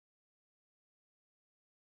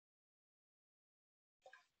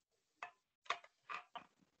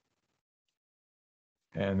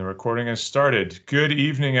And the recording has started. Good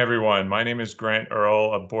evening, everyone. My name is Grant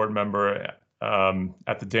Earl, a board member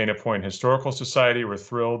at the Dana Point Historical Society. We're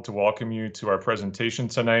thrilled to welcome you to our presentation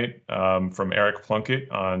tonight from Eric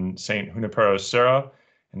Plunkett on St. Junípero Serra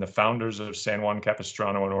and the founders of San Juan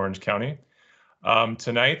Capistrano in Orange County.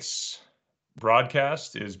 Tonight's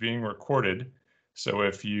broadcast is being recorded. So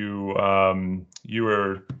if you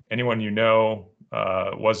or anyone you know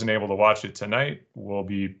wasn't able to watch it tonight, we'll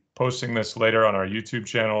be posting this later on our YouTube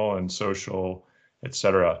channel and social,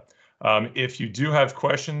 etc. If you do have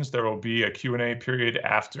questions, there will be a Q&A period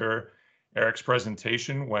after Eric's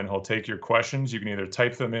presentation when he'll take your questions. You can either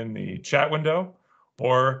type them in the chat window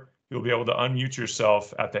or you'll be able to unmute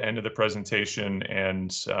yourself at the end of the presentation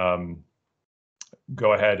and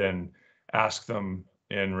go ahead and ask them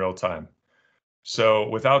in real time. So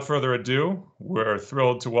without further ado, we're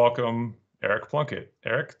thrilled to welcome Eric Plunkett.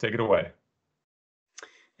 Eric, take it away.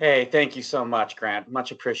 Hey, thank you so much, Grant.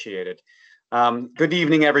 Much appreciated. Good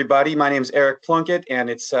evening, everybody. My name is Eric Plunkett, and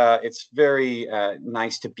it's very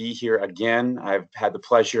nice to be here again. I've had the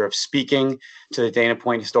pleasure of speaking to the Dana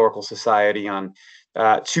Point Historical Society on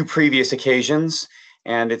 2 previous occasions,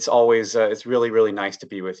 and it's always it's really, really nice to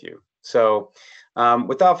be with you. So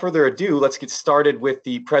without further ado, let's get started with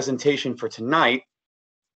the presentation for tonight.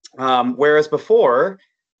 Whereas before,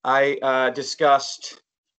 I discussed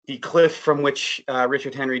the cliff from which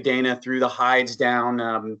Richard Henry Dana threw the hides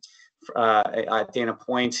down at Dana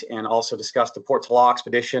Point, and also discussed the Port Talal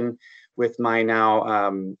expedition with my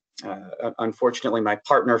now, unfortunately, my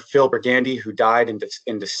partner, Phil Burgandy, who died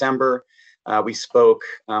in December. We spoke,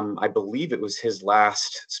 I believe it was his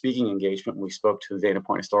last speaking engagement when we spoke to the Dana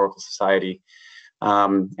Point Historical Society.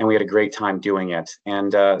 And we had a great time doing it.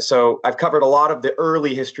 And so I've covered a lot of the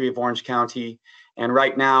early history of Orange County. And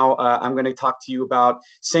right now, I'm going to talk to you about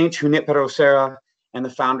St. Junípero Serra and the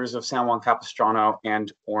founders of San Juan Capistrano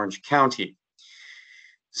and Orange County.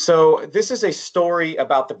 So this is a story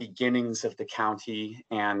about the beginnings of the county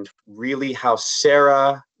and really how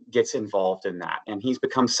Serra gets involved in that. And he's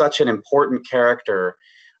become such an important character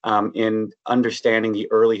in understanding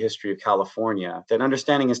the early history of California, that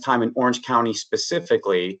understanding his time in Orange County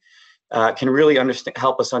specifically can really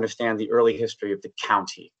help us understand the early history of the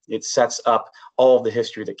county. It sets up all of the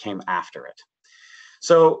history that came after it.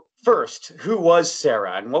 So first, who was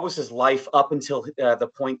Serra and what was his life up until the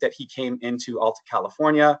point that he came into Alta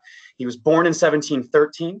California? He was born in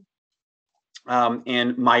 1713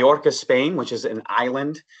 in Majorca, Spain, which is an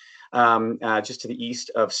island just to the east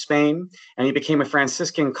of Spain. And he became a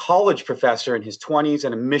Franciscan college professor in his 20s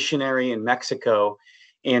and a missionary in Mexico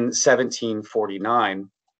in 1749.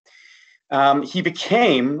 He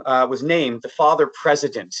was named the father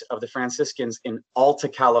president of the Franciscans in Alta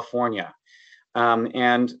California.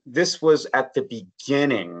 And this was at the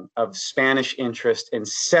beginning of Spanish interest in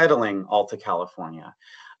settling Alta California.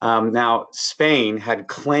 Now, Spain had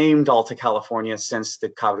claimed Alta California since the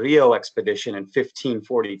Cabrillo expedition in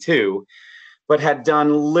 1542, but had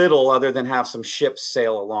done little other than have some ships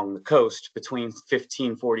sail along the coast between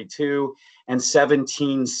 1542 and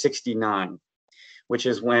 1769. Which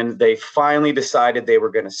is when they finally decided they were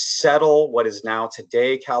going to settle what is now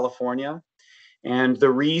today California. And the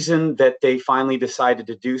reason that they finally decided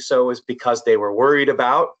to do so is because they were worried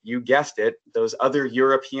about, you guessed it, those other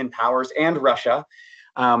European powers and Russia,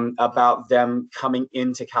 about them coming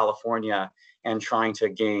into California and trying to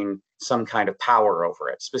gain some kind of power over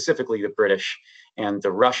it, specifically the British and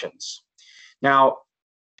the Russians. Now,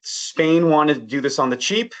 Spain wanted to do this on the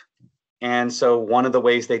cheap. And so one of the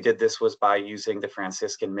ways they did this was by using the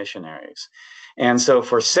Franciscan missionaries. And so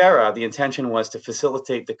for Serra, the intention was to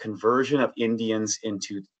facilitate the conversion of Indians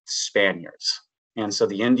into Spaniards. And so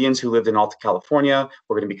the Indians who lived in Alta California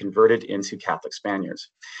were going to be converted into Catholic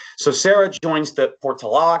Spaniards. So Serra joins the Port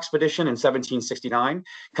Talal expedition in 1769,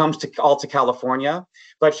 comes to Alta California,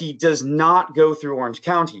 but he does not go through Orange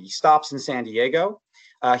County. He stops in San Diego.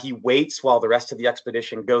 He waits while the rest of the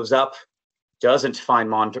expedition goes up, doesn't find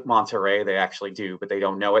Monterey. They actually do, but they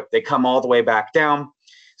don't know it. They come all the way back down.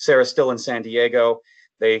 Serra's still in San Diego.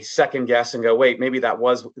 They second guess and go, wait, maybe that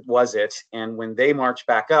was it. And when they march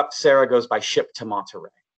back up, Serra goes by ship to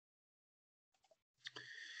Monterey.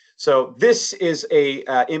 So this is a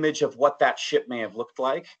image of what that ship may have looked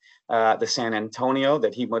like, the San Antonio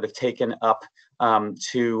that he would have taken up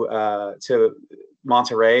to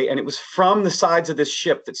Monterey. And it was from the sides of this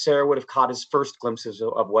ship that Serra would have caught his first glimpses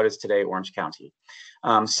of what is today Orange County.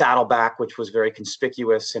 Saddleback, which was very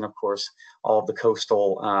conspicuous, and of course, all of the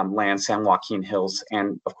coastal land, San Joaquin Hills,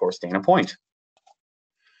 and of course, Dana Point.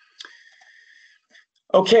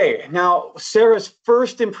 Okay, now Sarah's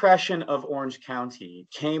first impression of Orange County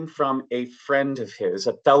came from a friend of his,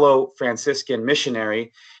 a fellow Franciscan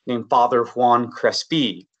missionary named Father Juan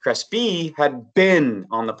Crespi. Crespi had been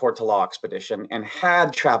on the Portola expedition and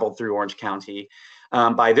had traveled through Orange County.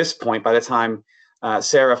 By this point, by the time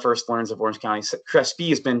Sarah first learns of Orange County, Crespi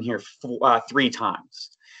has been here 3 times.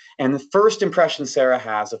 And the first impression Sarah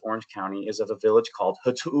has of Orange County is of a village called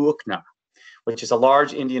Hutuukna, which is a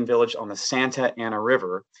large Indian village on the Santa Ana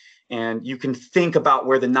River. And you can think about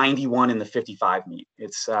where the 91 and the 55 meet.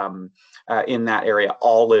 It's in that area,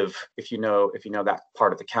 Olive, if you know that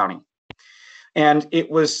part of the county. And it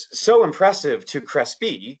was so impressive to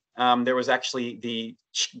Crespi. There was actually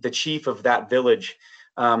the chief of that village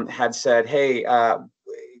had said, hey,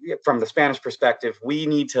 from the Spanish perspective, we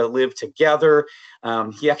need to live together.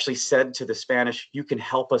 He actually said to the Spanish, you can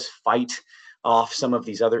help us fight off some of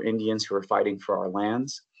these other Indians who are fighting for our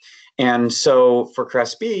lands. And so for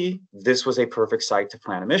Crespi, this was a perfect site to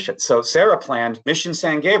plan a mission. So Serra planned Mission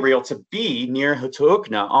San Gabriel to be near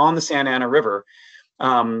Hutuukna on the Santa Ana River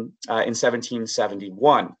in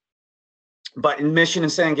 1771. But in Mission in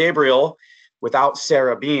San Gabriel, without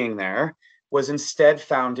Serra being there, was instead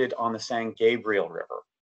founded on the San Gabriel River.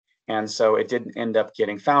 And so it didn't end up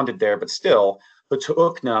getting founded there, but still,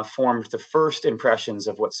 Hutuukna formed the first impressions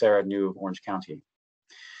of what Serra knew of Orange County.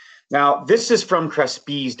 Now, this is from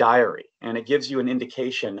Crespi's diary, and it gives you an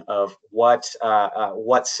indication of what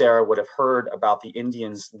Serra would have heard about the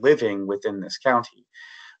Indians living within this county.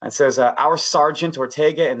 It says, our Sergeant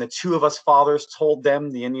Ortega and the 2 of us fathers told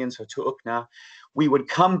them, the Indians Hutuukna, we would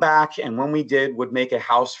come back, and when we did, would make a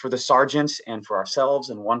house for the sergeant and for ourselves,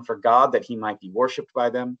 and one for God, that he might be worshipped by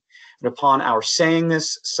them. And upon our saying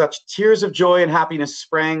this, such tears of joy and happiness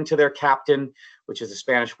sprang to their captain, which is the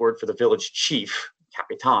Spanish word for the village chief,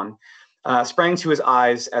 capitan, sprang to his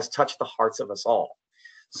eyes as touched the hearts of us all.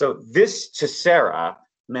 So this to Serra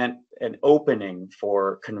meant an opening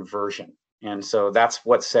for conversion. And so that's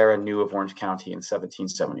what Serra knew of Orange County in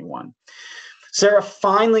 1771. Serra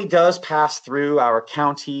finally does pass through our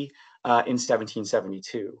county in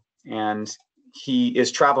 1772, and he is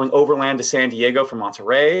traveling overland to San Diego from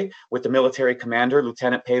Monterey with the military commander,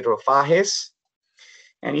 Lieutenant Pedro Fages,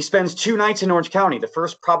 and he spends 2 nights in Orange County, the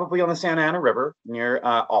first probably on the Santa Ana River near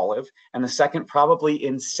Olive, and the second probably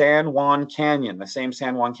in San Juan Canyon, the same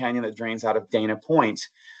San Juan Canyon that drains out of Dana Point,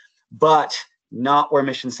 but not where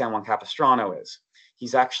Mission San Juan Capistrano is.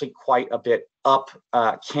 He's actually quite a bit up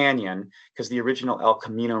canyon, because the original El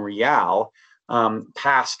Camino Real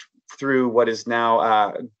passed through what is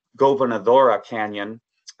now Gobernadora Canyon.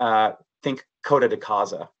 Think Cota de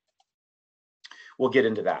Caza. We'll get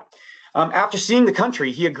into that. After seeing the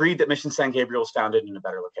country, he agreed that Mission San Gabriel was founded in a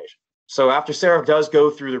better location. So after Serra does go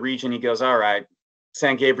through the region, he goes, all right,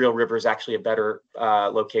 San Gabriel River is actually a better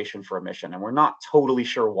location for a mission. And we're not totally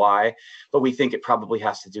sure why, but we think it probably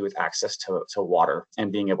has to do with access to water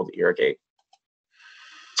and being able to irrigate.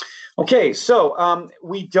 Okay, so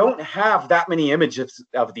we don't have that many images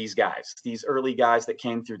of these guys, these early guys that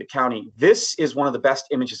came through the county. This is one of the best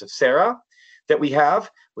images of Serra that we have,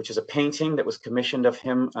 which is a painting that was commissioned of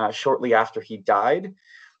him shortly after he died.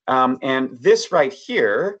 And this right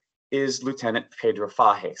here is Lieutenant Pedro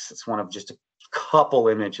Fages. It's one of just a couple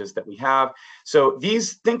images that we have. So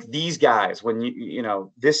think these guys, when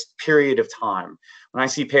this period of time, when I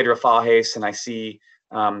see Pedro Fages and I see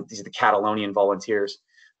these are the Catalonian volunteers,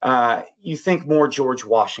 you think more George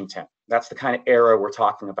Washington. That's the kind of era we're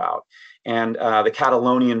talking about. And the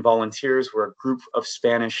Catalonian volunteers were a group of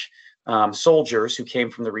Spanish soldiers who came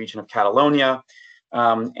from the region of Catalonia.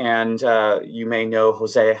 You may know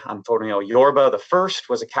Jose Antonio Yorba the first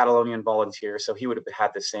was a Catalonian volunteer, so he would have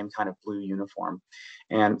had the same kind of blue uniform.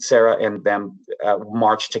 And Serra and them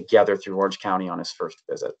marched together through Orange County on his first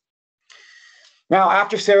visit. Now,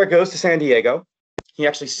 after Serra goes to San Diego, he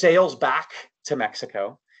actually sails back to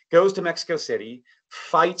Mexico, goes to Mexico City,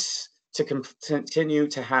 fights to continue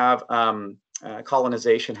to have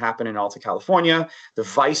colonization happen in Alta California. The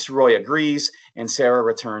viceroy agrees, and Serra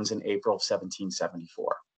returns in April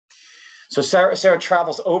 1774. So Serra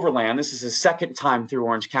travels overland. This is his second time through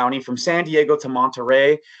Orange County, from San Diego to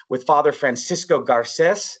Monterey with Father Francisco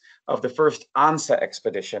Garces of the first ANSA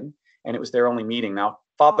expedition, and it was their only meeting. Now,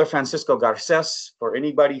 Father Francisco Garces, for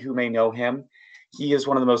anybody who may know him, he is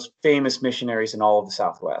one of the most famous missionaries in all of the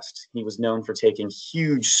Southwest. He was known for taking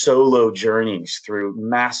huge solo journeys through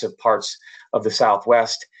massive parts of the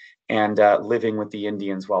Southwest and living with the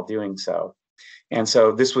Indians while doing so. And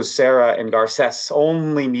so this was Serra and Garces'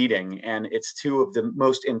 only meeting, and it's 2 of the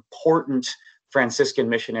most important Franciscan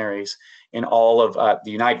missionaries in all of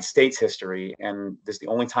the United States history. And this, the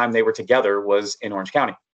only time they were together was in Orange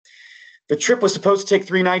County. The trip was supposed to take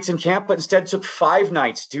 3 nights in camp, but instead took 5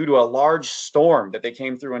 nights due to a large storm that they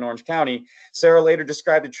came through in Orange County. Sarah later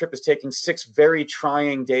described the trip as taking 6 very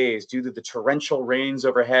trying days due to the torrential rains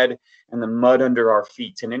overhead and the mud under our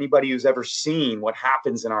feet. And anybody who's ever seen what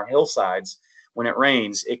happens in our hillsides when it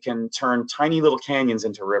rains, it can turn tiny little canyons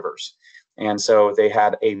into rivers. And so they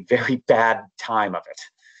had a very bad time of it.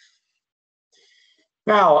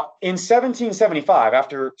 Now, in 1775,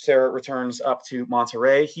 after Serra returns up to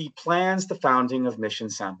Monterey, he plans the founding of Mission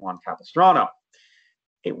San Juan Capistrano.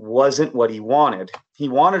 It wasn't what he wanted. He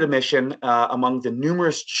wanted a mission among the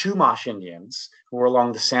numerous Chumash Indians who were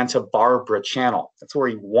along the Santa Barbara Channel. That's where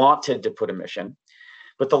he wanted to put a mission.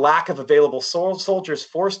 But the lack of available soldiers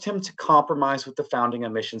forced him to compromise with the founding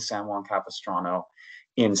of Mission San Juan Capistrano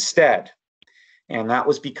instead. And that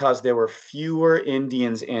was because there were fewer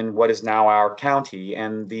Indians in what is now our county.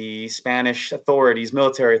 And the Spanish authorities,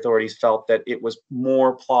 military authorities, felt that it was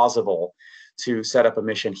more plausible to set up a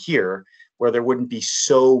mission here where there wouldn't be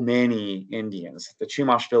so many Indians. The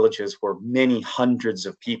Chumash villages were many hundreds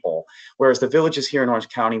of people, whereas the villages here in Orange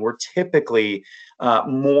County were typically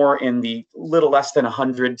more in the little less than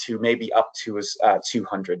 100 to maybe up to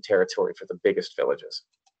 200 territory for the biggest villages.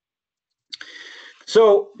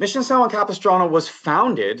 So Mission San Juan Capistrano was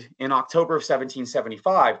founded in October of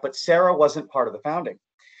 1775, but Serra wasn't part of the founding.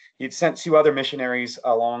 He'd sent 2 other missionaries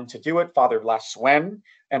along to do it, Father Lasuen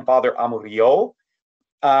and Father Amurillo,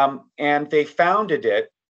 and they founded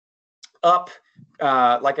it up,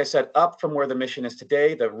 like I said, up from where the mission is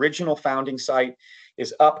today. The original founding site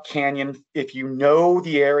is up canyon. If you know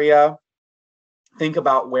the area, think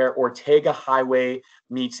about where Ortega Highway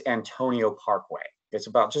meets Antonio Parkway. It's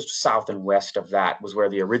about just south and west of that was where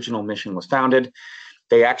the original mission was founded.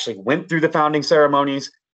 They actually went through the founding ceremonies,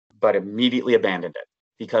 but immediately abandoned it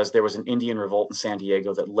because there was an Indian revolt in San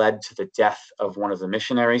Diego that led to the death of one of the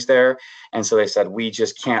missionaries there. And so they said, we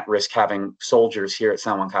just can't risk having soldiers here at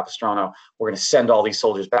San Juan Capistrano. We're going to send all these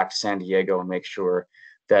soldiers back to San Diego and make sure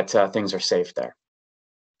that things are safe there.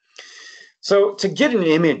 So to get an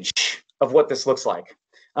image of what this looks like,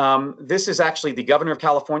 this is actually the governor of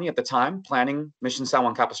California at the time planning Mission San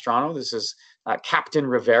Juan Capistrano. This is Captain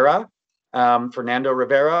Rivera, Fernando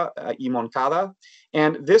Rivera y Moncada.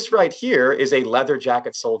 And this right here is a leather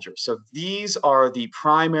jacket soldier. So these are the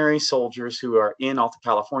primary soldiers who are in Alta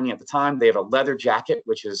California at the time. They have a leather jacket,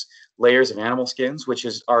 which is layers of animal skins, which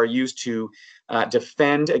are used to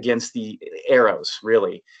defend against the arrows,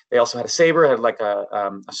 really. They also had a saber, had like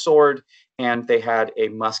a sword, and they had a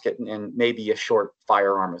musket and maybe a short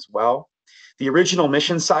firearm as well. The original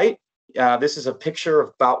mission site, this is a picture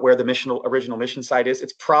of about where the original mission site is.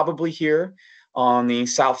 It's probably here on the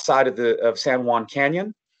south side of San Juan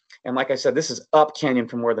Canyon. And like I said, this is up canyon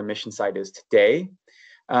from where the mission site is today.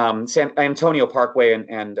 San Antonio Parkway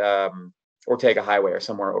and Ortega Highway are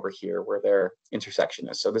somewhere over here where their intersection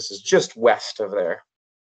is. So this is just west of there.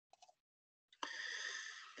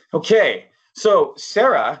 Okay. So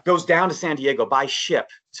Serra goes down to San Diego by ship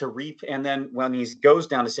to reap. And then when he goes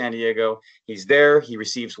down to San Diego, he's there. He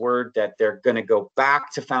receives word that they're going to go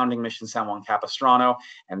back to founding Mission San Juan Capistrano.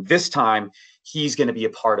 And this time he's going to be a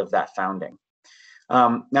part of that founding.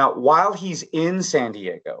 Now, while he's in San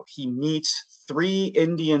Diego, he meets 3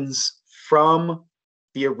 Indians from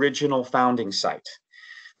the original founding site.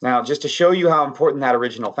 Now, just to show you how important that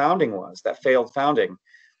original founding was, that failed founding,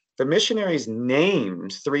 the missionaries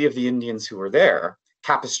named 3 of the Indians who were there,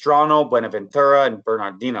 Capistrano, Buenaventura, and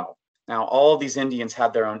Bernardino. Now, all of these Indians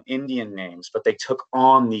had their own Indian names, but they took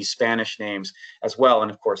on these Spanish names as well.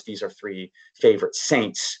 And of course, these are 3 favorite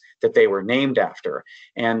saints that they were named after.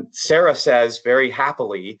 And Serra says very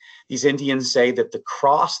happily, these Indians say that the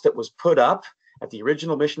cross that was put up at the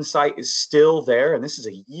original mission site is still there. And this is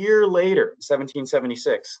a year later,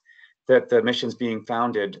 1776. That the mission's being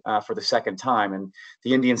founded for the second time. And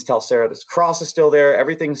the Indians tell Serra this cross is still there,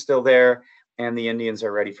 everything's still there, and the Indians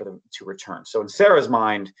are ready for them to return. So in Serra's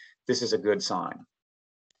mind, this is a good sign.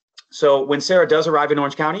 So when Serra does arrive in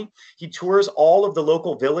Orange County, he tours all of the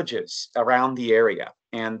local villages around the area.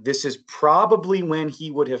 And this is probably when he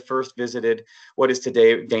would have first visited what is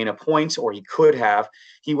today Dana Point, or he could have.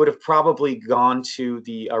 He would have probably gone to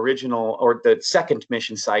the original or the second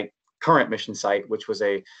mission site, current mission site, which was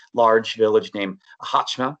a large village named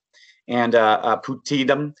Hachma and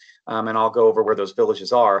Putidam, and I'll go over where those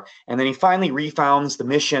villages are. And then he finally refounds the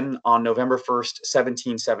mission on November 1st,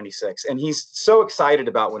 1776. And he's so excited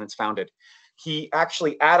about when it's founded. He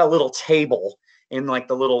actually, at a little table in like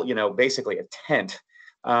the little, basically a tent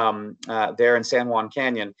there in San Juan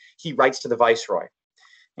Canyon, he writes to the viceroy.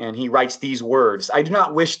 And he writes these words: "I do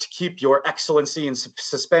not wish to keep your excellency in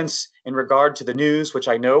suspense in regard to the news, which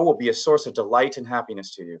I know will be a source of delight and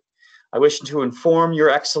happiness to you. I wish to inform your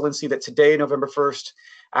excellency that today, November 1st,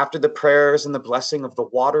 after the prayers and the blessing of the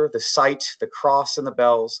water, the sight, the cross, and the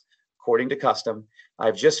bells, according to custom, I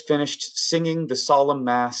have just finished singing the solemn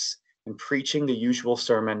mass and preaching the usual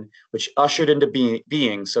sermon, which ushered into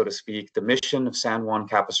being, so to speak, the mission of San Juan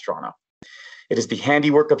Capistrano. It is the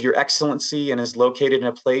handiwork of your excellency and is located in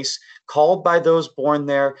a place called by those born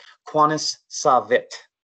there Quanis Savit,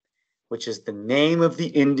 which is the name of the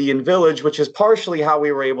Indian village, which is partially how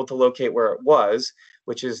we were able to locate where it was,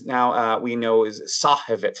 which is now we know is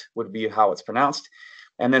Sahavit, would be how it's pronounced.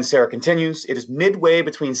 And then Serra continues, it is midway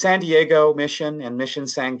between San Diego Mission and Mission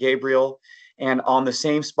San Gabriel, and on the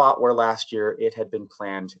same spot where last year it had been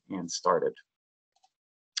planned and started.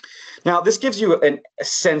 Now, this gives you a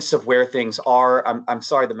sense of where things are. I'm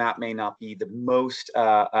sorry, the map may not be the most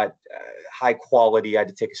high quality. I had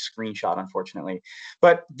to take a screenshot, unfortunately.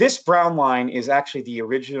 But this brown line is actually the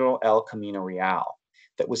original El Camino Real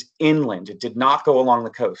that was inland. It did not go along the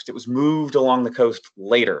coast. It was moved along the coast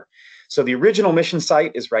later. So the original mission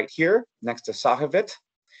site is right here next to Sahavit,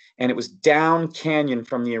 and it was down canyon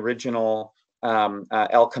from the original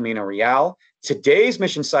El Camino Real. Today's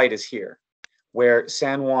mission site is here, where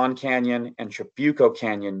San Juan Canyon and Trabuco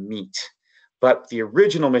Canyon meet. But the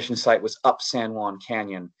original mission site was up San Juan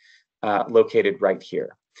Canyon, located right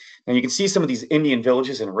here. And you can see some of these Indian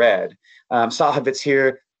villages in red. Sahavit's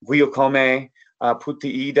here, Guiocome,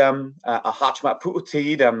 Putiidam, Ahachma.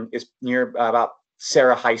 Putiidam is near about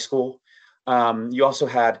Serra High School. You also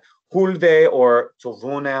had Hulve or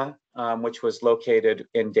Tulvuna, which was located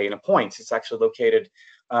in Dana Point. It's actually located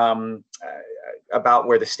about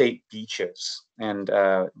where the state beach is, and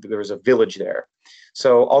there was a village there.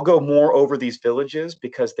 So I'll go more over these villages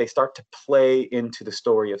because they start to play into the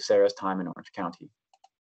story of Serra's time in Orange County.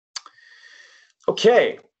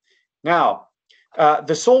 Okay, now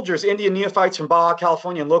the soldiers, Indian neophytes from Baja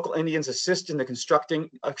California, and local Indians assist in the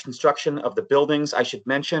construction of the buildings. I should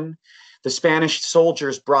mention the Spanish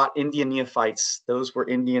soldiers brought Indian neophytes. Those were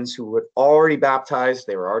Indians who were already baptized.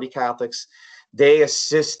 They were already Catholics. They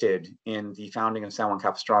assisted in the founding of San Juan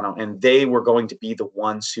Capistrano, and they were going to be the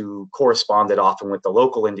ones who corresponded often with the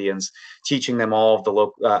local Indians, teaching them all of the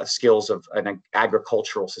local skills of an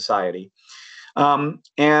agricultural society.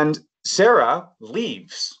 And Serra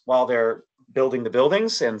leaves while they're building the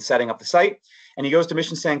buildings and setting up the site, and he goes to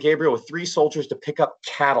Mission San Gabriel with 3 soldiers to pick up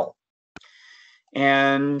cattle.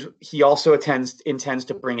 And he also intends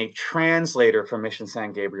to bring a translator from Mission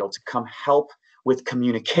San Gabriel to come help with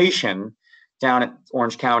communication down at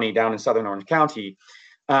Orange County, down in southern Orange County.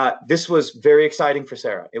 This was very exciting for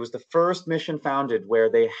Serra. It was the first mission founded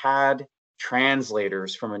where they had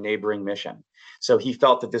translators from a neighboring mission. So he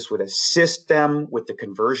felt that this would assist them with the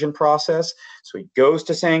conversion process. So he goes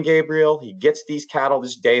to San Gabriel, he gets these cattle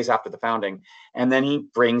just days after the founding, and then he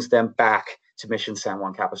brings them back to Mission San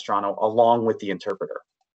Juan Capistrano along with the interpreter.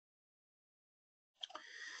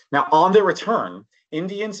 Now, on their return,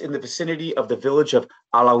 Indians in the vicinity of the village of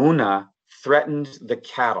Alauna threatened the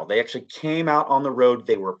cattle. They actually came out on the road.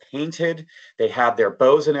 They were painted. They had their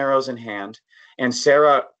bows and arrows in hand. And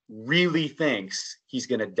Serra really thinks he's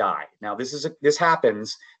going to die. Now, this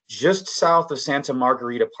happens just south of Santa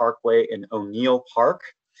Margarita Parkway in O'Neill Park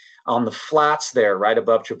on the flats there, right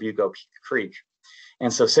above Trabuco Creek.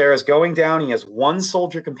 And so Serra's going down. He has 1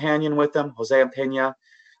 soldier companion with him, Jose Antonio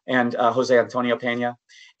Peña,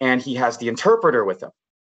 and he has the interpreter with him.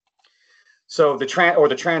 So the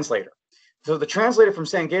translator. So the translator from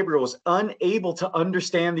San Gabriel was unable to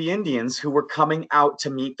understand the Indians who were coming out to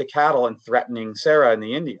meet the cattle and threatening Serra and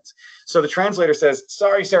the Indians. So the translator says,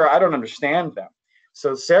 "Sorry, Serra, I don't understand them."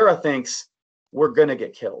 So Serra thinks we're going to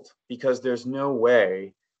get killed because there's no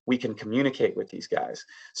way we can communicate with these guys.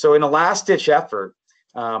 So in a last-ditch effort,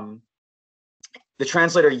 the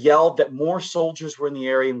translator yelled that more soldiers were in the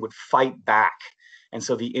area and would fight back. And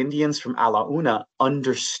so the Indians from Alauna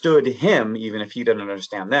understood him, even if he didn't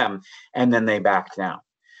understand them, and then they backed down.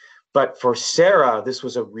 But for Serra, this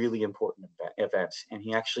was a really important event, and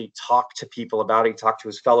he actually talked to people about it. He talked to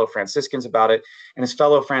his fellow Franciscans about it, and his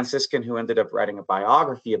fellow Franciscan, who ended up writing a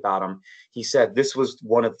biography about him, he said this was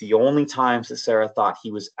one of the only times that Serra thought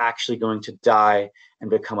he was actually going to die and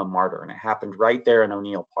become a martyr, and it happened right there in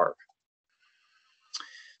O'Neill Park.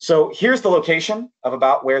 So here's the location of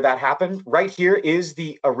about where that happened. Right here is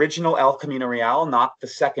the original El Camino Real, not the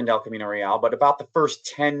second El Camino Real, but about the first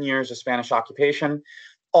 10 years of Spanish occupation.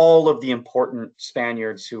 All of the important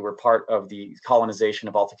Spaniards who were part of the colonization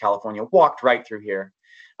of Alta California walked right through here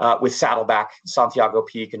with Saddleback, Santiago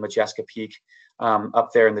Peak, and Majesca Peak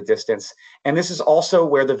up there in the distance. And this is also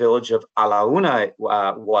where the village of Alauna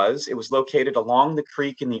was. It was located along the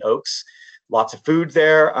creek in the Oaks. Lots of food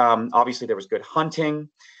there. Obviously, there was good hunting.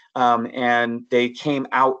 And they came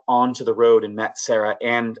out onto the road and met Serra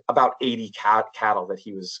and about 80 cattle that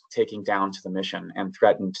he was taking down to the mission and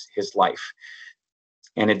threatened his life.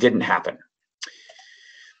 And it didn't happen.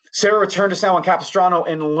 Serra returned to San Juan Capistrano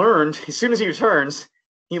and learned, as soon as he returns,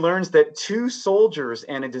 he learns that 2 soldiers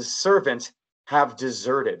and a servant have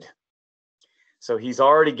deserted. So he's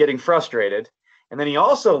already getting frustrated. And then he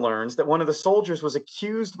also learns that one of the soldiers was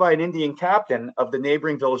accused by an Indian captain of the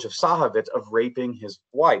neighboring village of Sahavit of raping his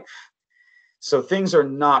wife. So things are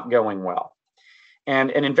not going well.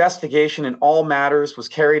 And an investigation in all matters was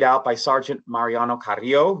carried out by Sergeant Mariano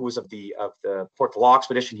Carrillo, who was of the Portola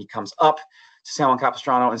expedition. He comes up to San Juan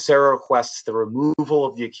Capistrano, and Serra requests the removal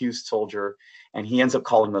of the accused soldier, and he ends up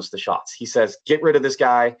calling most of the shots. He says, get rid of this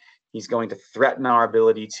guy. He's going to threaten our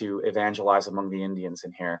ability to evangelize among the Indians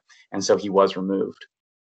in here. And so he was removed.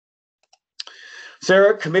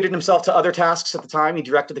 Serra committed himself to other tasks at the time. He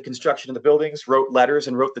directed the construction of the buildings, wrote letters,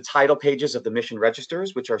 and wrote the title pages of the mission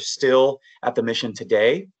registers, which are still at the mission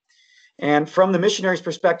today. And from the missionaries'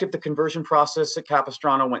 perspective, the conversion process at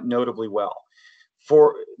Capistrano went notably well.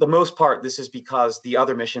 For the most part, this is because the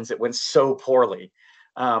other missions, it went so poorly.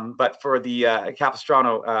 But for the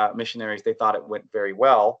Capistrano missionaries, they thought it went very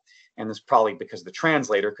well. And this probably because the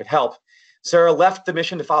translator could help. Serra left the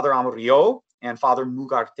mission to Father Amarillo and Father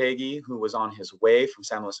Mugartegui, who was on his way from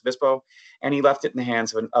San Luis Obispo, and he left it in the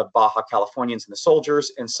hands of Baja Californians and the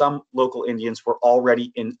soldiers, and some local Indians were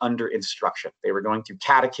already under instruction. They were going through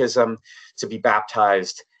catechism to be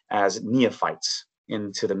baptized as neophytes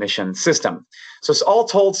into the mission system. So all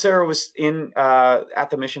told, Serra was at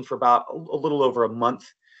the mission for about a little over a month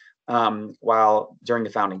during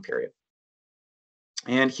the founding period.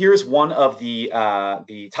 And here's one of the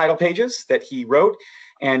title pages that he wrote.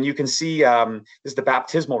 And you can see this is the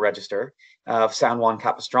baptismal register of San Juan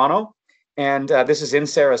Capistrano. And this is in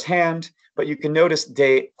Serra's hand, but you can notice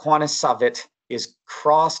De Quanesavit is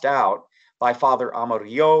crossed out by Father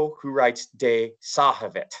Amarillo, who writes De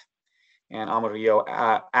Sahavit. And Amarillo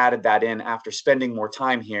added that in after spending more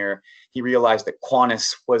time here. He realized that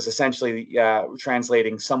Quanes was essentially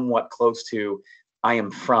translating somewhat close to I am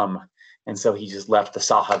from. And so he just left the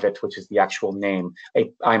Sahavit, which is the actual name.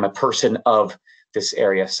 I'm a person of this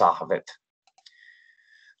area, Sahavit.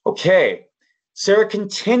 Okay, Serra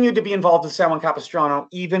continued to be involved with San Juan Capistrano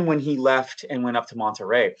even when he left and went up to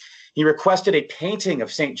Monterrey. He requested a painting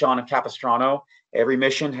of St. John of Capistrano. Every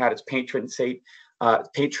mission had its patron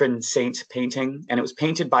saint painting, and it was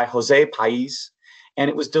painted by Jose Pais, and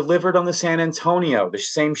it was delivered on the San Antonio, the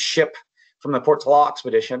same ship from the Portola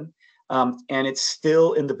expedition. And it's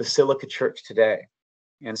still in the Basilica Church today.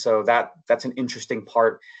 And so that's an interesting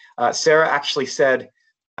part. Serra actually said,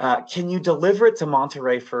 can you deliver it to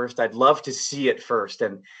Monterrey first? I'd love to see it first.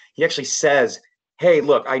 And he actually says, hey,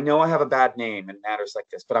 look, I know I have a bad name in matters like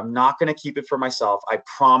this, but I'm not going to keep it for myself. I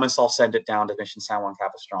promise I'll send it down to Mission San Juan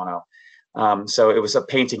Capistrano. So it was a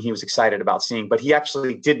painting he was excited about seeing, but he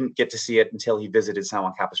actually didn't get to see it until he visited San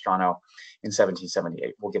Juan Capistrano in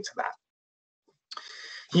 1778. We'll get to that.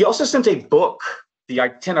 He also sent a book, the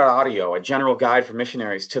Itinerario, a general guide for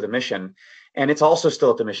missionaries to the mission, and it's also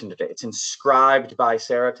still at the mission today. It's inscribed by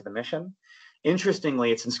Serra to the mission. Interestingly,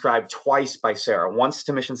 it's inscribed twice by Serra, once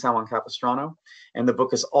to Mission San Juan Capistrano, and the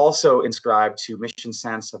book is also inscribed to Mission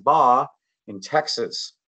San Saba in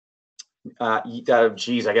Texas. I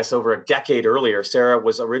guess over a decade earlier, Serra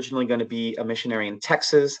was originally going to be a missionary in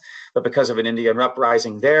Texas, but because of an Indian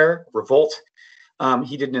uprising there, revolt,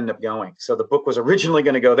 he didn't end up going. So the book was originally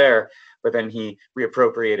going to go there, but then he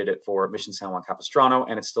reappropriated it for Mission San Juan Capistrano,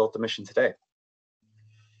 and it's still at the mission today.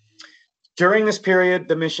 During this period,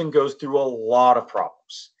 the mission goes through a lot of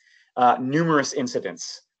problems, numerous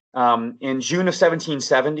incidents. In June of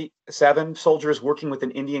 1777, soldiers were working with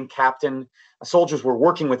an Indian captain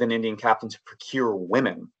to procure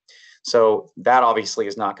women. So that obviously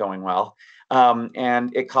is not going well.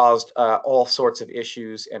 And it caused all sorts of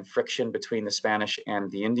issues and friction between the Spanish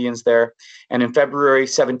and the Indians there. And in February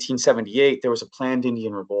 1778, there was a planned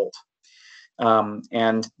Indian revolt.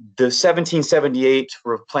 And the 1778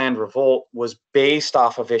 planned revolt was based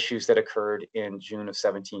off of issues that occurred in June of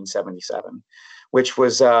 1777, which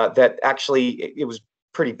was that actually it was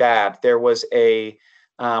pretty bad. There were a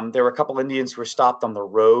couple Indians who were stopped on the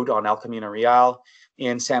road on El Camino Real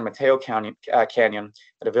in San Mateo Canyon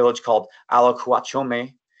at a village called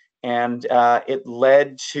Alacuachome. And it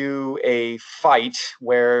led to a fight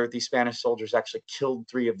where the Spanish soldiers actually killed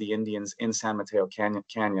 3 of the Indians in San Mateo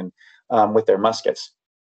Canyon with their muskets.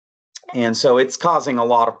 And so it's causing a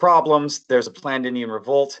lot of problems. There's a planned Indian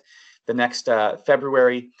revolt the next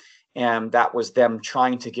February, and that was them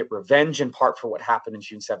trying to get revenge in part for what happened in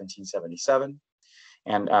June 1777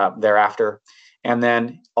 and thereafter. And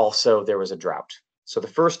then also there was a drought. So the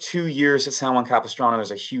first 2 years at San Juan Capistrano,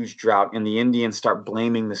 there's a huge drought, and the Indians start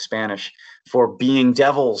blaming the Spanish for being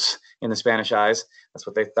devils in the Spanish eyes. That's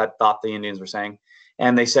what they thought the Indians were saying.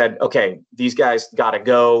 And they said, okay, these guys got to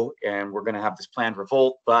go, and we're going to have this planned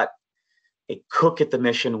revolt. But a cook at the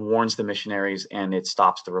mission warns the missionaries, and it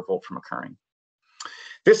stops the revolt from occurring.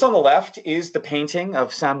 This on the left is the painting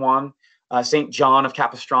of San Juan, St. John of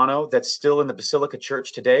Capistrano, that's still in the Basilica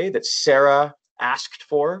Church today, that Serra asked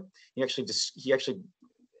for. He actually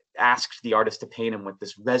asked the artist to paint him with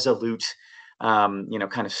this resolute,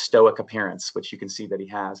 kind of stoic appearance, which you can see that he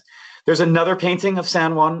has. There's another painting of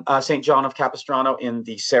San Juan, St. John of Capistrano in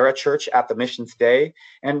the Serra Church at the mission today,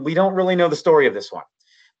 and we don't really know the story of this one.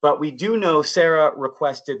 But we do know Serra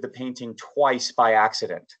requested the painting twice by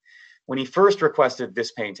accident. When he first requested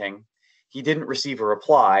this painting, he didn't receive a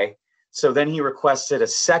reply. So then he requested a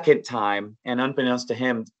second time, and unbeknownst to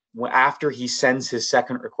him, after he sends his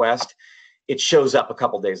second request, it shows up a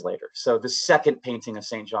couple days later. So the second painting of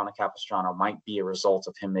St. John of Capistrano might be a result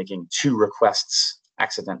of him making two requests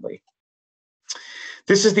accidentally.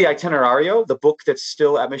 This is the Itinerario, the book that's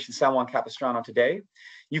still at Mission San Juan Capistrano today.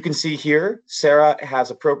 You can see here, Serra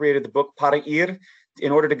has appropriated the book para ir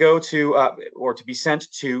in order to go to, or to be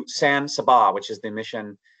sent to San Saba, which is the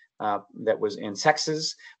mission that was in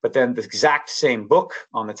Texas. But then the exact same book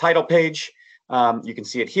on the title page, you can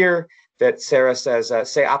see it here, that Serra says,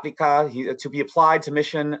 se aplica, to be applied to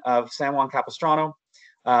mission of San Juan Capistrano,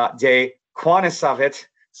 de Quanisavit.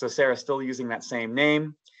 So Serra's still using that same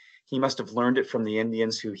name. He must have learned it from the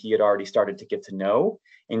Indians who he had already started to get to know,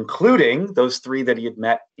 including those three that he had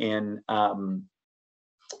met in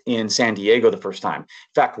San Diego the first time.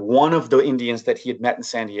 In fact, one of the Indians that he had met in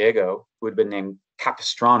San Diego, who had been named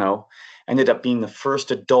Capistrano, ended up being the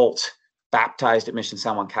first adult baptized at Mission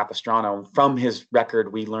San Juan Capistrano. From his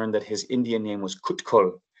record, we learned that his Indian name was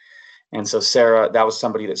Kutkol. And so Serra, that was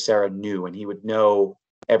somebody that Serra knew, and he would know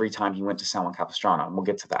every time he went to San Juan Capistrano, and we'll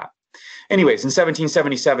get to that. Anyways, in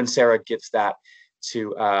 1777, Serra gets that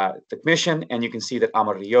to the mission, and you can see that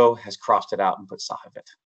Amarillo has crossed it out and put Sahavit.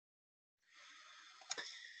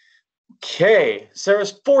 Okay,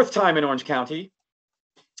 Serra's fourth time in Orange County.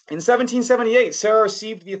 In 1778, Serra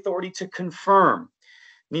received the authority to confirm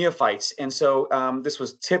neophytes, and so this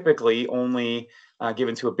was typically only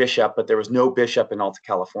given to a bishop, but there was no bishop in Alta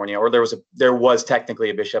California, or there was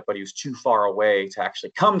technically a bishop, but he was too far away to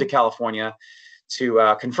actually come to California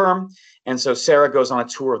to confirm. And so Serra goes on a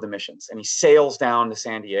tour of the missions, and he sails down to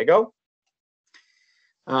San Diego.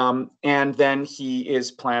 And then he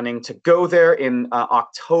is planning to go there in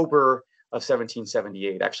October of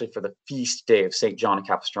 1778, actually for the feast day of St. John of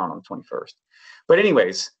Capistrano on the 21st. But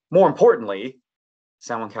anyways, more importantly,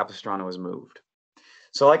 San Juan Capistrano was moved.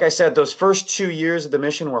 So like I said, those first 2 years of the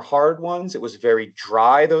mission were hard ones. It was very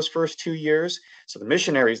dry those first 2 years. So the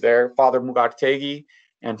missionaries there, Father Mugartegui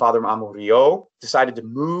and Father Amarillo, decided to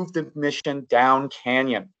move the mission down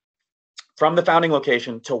canyon from the founding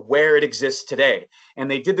location to where it exists today. And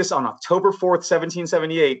they did this on October 4th,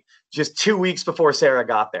 1778, just 2 weeks before Serra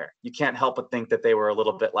got there. You can't help but think that they were a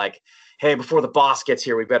little bit like, hey, before the boss gets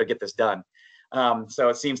here, we better get this done. So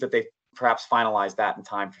it seems that they perhaps finalized that in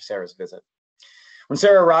time for Serra's visit. When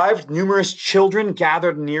Serra arrived, numerous children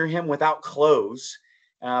gathered near him without clothes,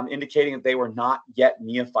 indicating that they were not yet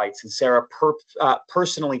neophytes, and Serra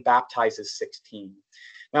personally baptizes 16.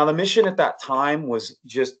 Now, the mission at that time was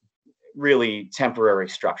just really temporary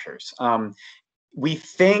structures. We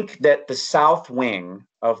think that the south wing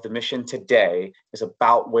of the mission today is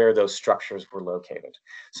about where those structures were located.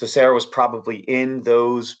 So Serra was probably in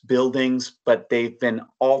those buildings, but they've been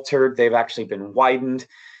altered. They've actually been widened.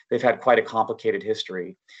 They've had quite a complicated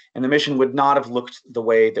history. And the mission would not have looked the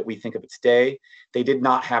way that we think of it today. They did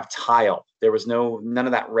not have tile. There was none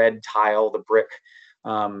of that red tile, the brick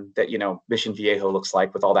that, Mission Viejo looks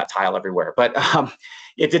like with all that tile everywhere. But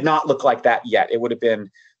it did not look like that yet. It would have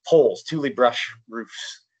been poles, tule brush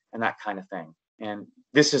roofs, and that kind of thing. And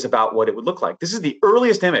this is about what it would look like. This is the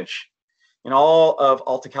earliest image in all of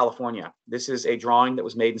Alta California. This is a drawing that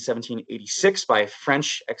was made in 1786 by a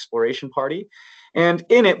French exploration party. And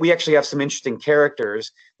in it, we actually have some interesting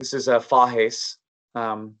characters. This is Fajes,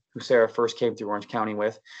 who Serra first came through Orange County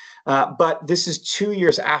with. But this is 2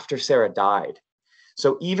 years after Serra died.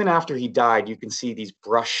 So even after he died, you can see these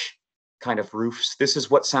brush kind of roofs. This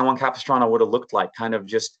is what San Juan Capistrano would have looked like, kind of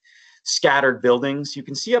just scattered buildings. You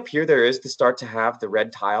can see up here, there is to start to have the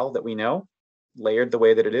red tile that we know, layered the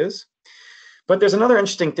way that it is. But there's another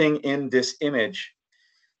interesting thing in this image.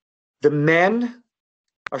 The men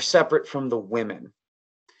are separate from the women.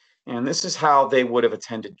 And this is how they would have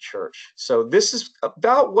attended church. So this is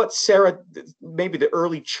about what Serra, maybe the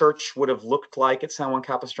early church would have looked like at San Juan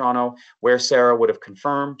Capistrano, where Serra would have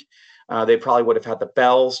confirmed. They probably would have had the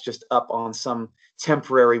bells just up on some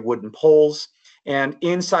temporary wooden poles. And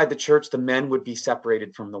inside the church, the men would be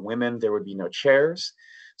separated from the women. There would be no chairs.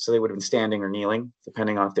 So they would have been standing or kneeling,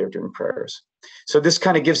 depending on if they were doing prayers. So this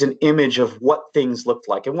kind of gives an image of what things looked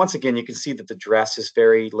like. And once again, you can see that the dress is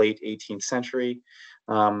very late 18th century.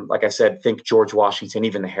 Like I said, think George Washington,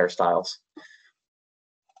 even the hairstyles.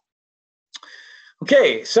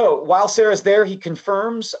 Okay, so while Serra's there, he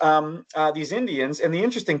confirms these Indians. And the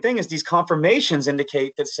interesting thing is these confirmations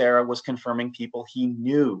indicate that Serra was confirming people he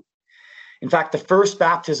knew. In fact, the first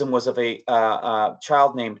baptism was of a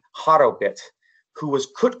child named Harobit, who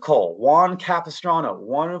was Kutkol, Juan Capistrano,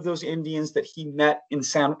 one of those Indians that he met in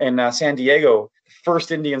San Diego, the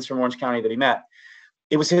first Indians from Orange County that he met.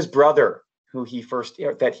 It was his brother who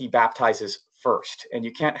that he baptizes first. And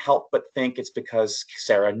you can't help but think it's because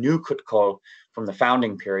Serra knew Kutkol from the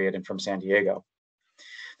founding period and from San Diego.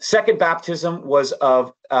 The second baptism was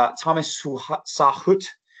of Thomas Sahut,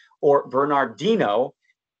 or Bernardino.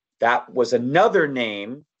 That was another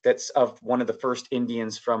name that's of one of the first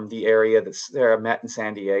Indians from the area that Serra met in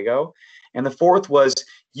San Diego. And the fourth was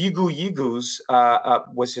Yigu's,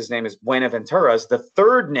 was his name is Buenaventura's, the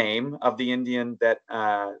third name of the Indians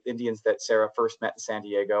that Serra first met in San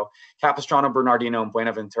Diego. Capistrano, Bernardino, and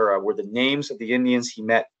Buenaventura were the names of the Indians he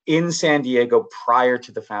met in San Diego prior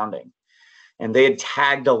to the founding. And they had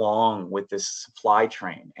tagged along with this supply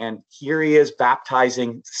train. And here he is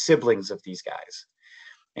baptizing siblings of these guys.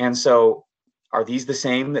 And so are these the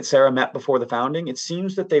same that Serra met before the founding? It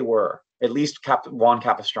seems that they were. At least Juan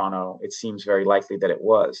Capistrano, it seems very likely that it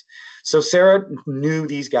was. So Serra knew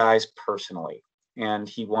these guys personally, and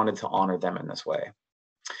he wanted to honor them in this way.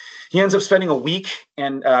 He ends up spending a week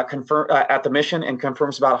and at the mission and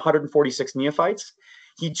confirms about 146 neophytes.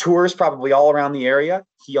 He tours probably all around the area.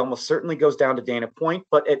 He almost certainly goes down to Dana Point,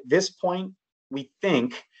 but at this point, we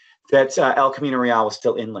think that El Camino Real was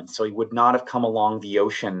still inland, so he would not have come along the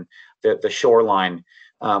ocean, the shoreline,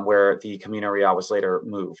 where the Camino Real was later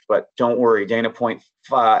moved. But don't worry, Dana Point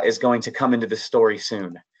is going to come into this story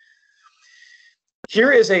soon.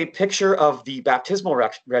 Here is a picture of the baptismal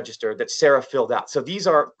register that Serra filled out. So these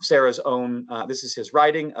are Serra's own, this is his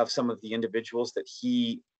writing of some of the individuals that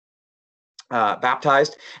he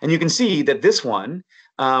baptized. And you can see that this one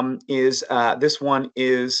is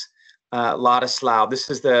Ladislao. This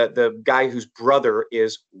is the guy whose brother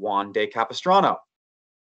is Juan de Capistrano.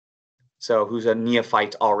 So who's a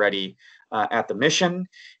neophyte already at the mission.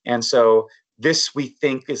 And so this, we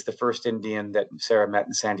think, is the first Indian that Serra met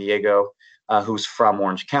in San Diego, who's from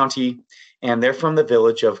Orange County. And they're from the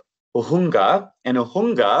village of Ujunga. And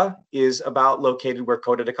Ujunga is about located where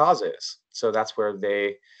Cota de Casa is. So that's where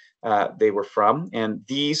they were from. And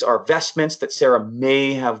these are vestments that Serra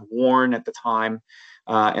may have worn at the time.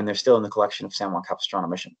 And they're still in the collection of San Juan Capistrano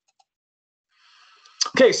Mission.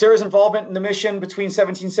 Okay, Serra's involvement in the mission between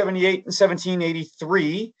 1778 and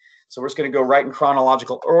 1783. So we're just going to go right in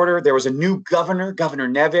chronological order. There was a new governor, Governor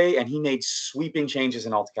Neve, and he made sweeping changes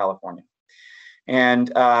in Alta California.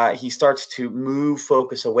 And he starts to move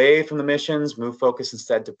focus away from the missions, move focus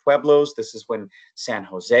instead to pueblos. This is when San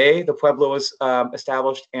Jose, the pueblo, is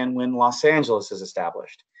established, and when Los Angeles is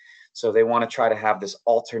established. So they want to try to have this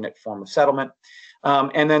alternate form of settlement.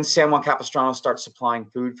 And then San Juan Capistrano starts supplying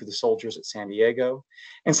food for the soldiers at San Diego.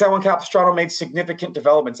 And San Juan Capistrano made significant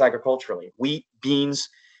developments agriculturally: wheat, beans,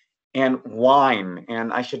 and wine.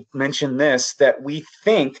 And I should mention this, that we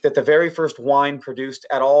think that the very first wine produced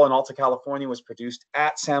at all in Alta California was produced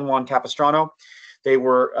at San Juan Capistrano. They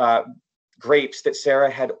were grapes that Serra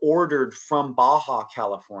had ordered from Baja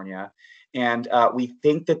California. And we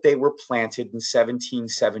think that they were planted in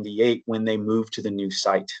 1778 when they moved to the new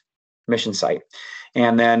site, mission site.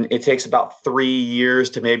 And then it takes about 3 years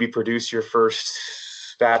to maybe produce your first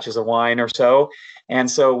batches of wine or so. And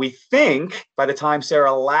so we think by the time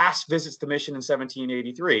Serra last visits the mission in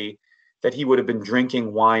 1783, that he would have been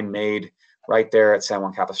drinking wine made right there at San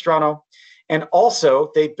Juan Capistrano. And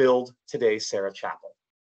also they build today's Serra Chapel,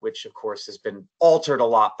 which of course has been altered a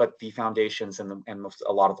lot, but the foundations and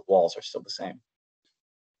a lot of the walls are still the same.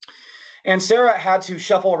 And Serra had to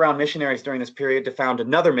shuffle around missionaries during this period to found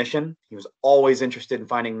another mission. He was always interested in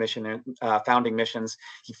founding missions.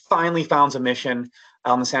 He finally founds a mission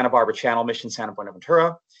on the Santa Barbara Channel, Mission Santa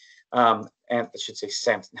Buenaventura. and I should say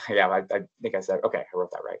Sam. Yeah, I think I said, okay, I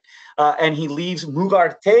wrote that right. And he leaves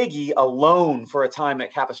Mugartegi alone for a time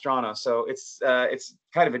at Capistrano. So it's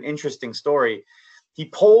kind of an interesting story. He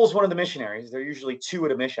polls one of the missionaries. There are usually two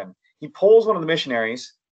at a mission. He polls one of the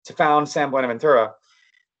missionaries to found San Buenaventura,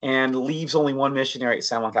 and leaves only one missionary at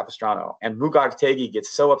San Juan Capistrano. And Mugartegi gets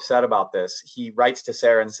so upset about this, he writes to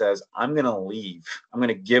Serra and says, I'm going to leave. I'm going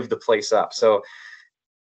to give the place up. So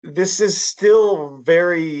this is still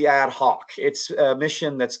very ad hoc. It's a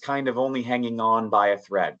mission that's kind of only hanging on by a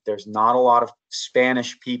thread. There's not a lot of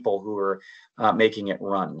Spanish people who are making it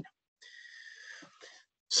run.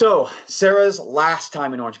 So Serra's last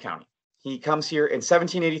time in Orange County. He comes here in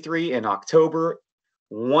 1783 in October.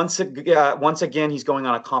 Once again, he's going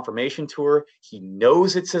on a confirmation tour. He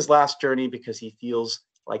knows it's his last journey because he feels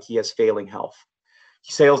like he has failing health.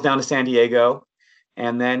 He sails down to San Diego,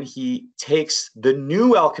 and then he takes the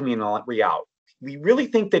new El Camino Real. We really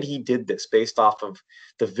think that he did this based off of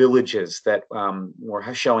the villages that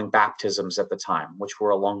were showing baptisms at the time, which were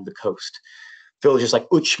along the coast. Villages like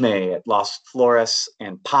Uchme at Las Flores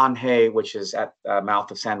and Panhe, which is at the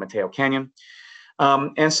mouth of San Mateo Canyon.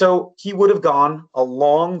 And so he would have gone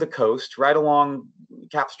along the coast, right along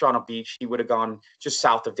Capistrano Beach. He would have gone just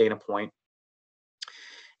south of Dana Point.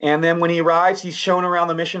 And then when he arrives, he's shown around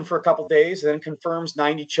the mission for a couple of days, then confirms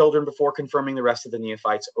 90 children before confirming the rest of the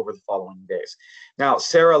neophytes over the following days. Now,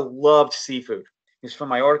 Serra loved seafood. He's from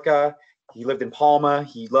Majorca. He lived in Palma.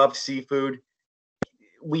 He loved seafood.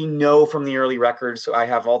 We know from the early records, so I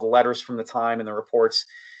have all the letters from the time and the reports,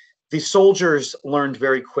 the soldiers learned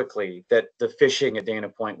very quickly that the fishing at Dana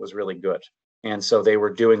Point was really good. And so they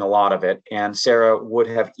were doing a lot of it. And Serra would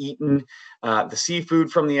have eaten the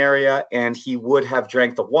seafood from the area, and he would have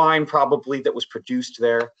drank the wine probably that was produced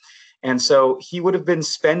there. And so he would have been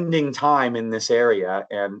spending time in this area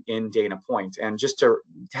and in Dana Point. And just to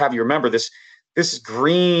have you remember, this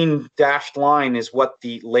green dashed line is what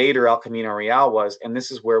the later El Camino Real was. And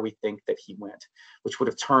this is where we think that he went, which would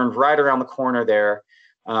have turned right around the corner there,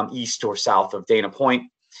 east or south of Dana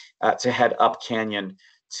Point, to head up canyon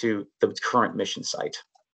to the current mission site.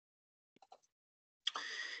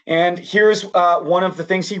 And here's one of the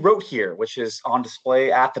things he wrote here, which is on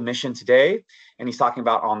display at the mission today. And he's talking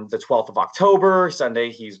about on the 12th of October,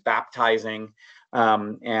 Sunday, he's baptizing.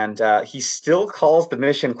 And he still calls the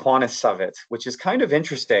mission Quanisavit, which is kind of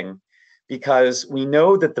interesting because we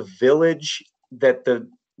know that the village that the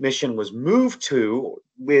mission was moved to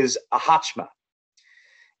is Ahachma.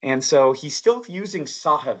 And so he's still using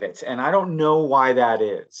Sahavit, and I don't know why that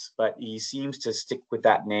is, but he seems to stick with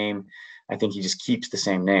that name. I think he just keeps the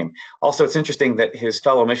same name. Also, it's interesting that his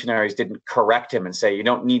fellow missionaries didn't correct him and say, you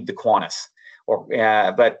don't need the Quanis,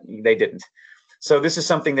 but they didn't. So this is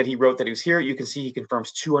something that he wrote that he was here. You can see he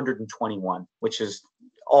confirms 221, which is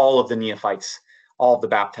all of the neophytes, all of the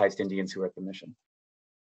baptized Indians who are at the mission.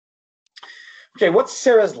 Okay, what's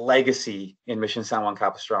Serra's legacy in Mission San Juan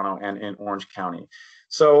Capistrano and in Orange County?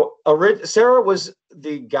 So Serra was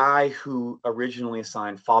the guy who originally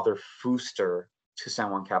assigned Father Fuster to San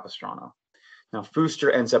Juan Capistrano. Now,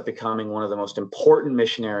 Fuster ends up becoming one of the most important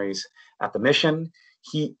missionaries at the mission.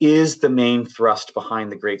 He is the main thrust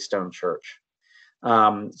behind the Great Stone Church.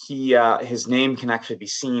 His name can actually be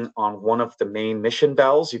seen on one of the main mission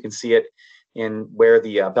bells. You can see it in where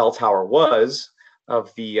the bell tower was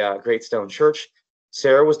of the Great Stone Church.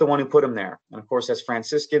 Serra was the one who put him there. And of course, as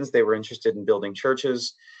Franciscans, they were interested in building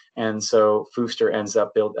churches. And so Fuster ends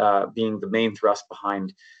up being the main thrust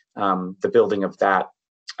behind the building of that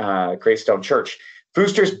Great Stone Church.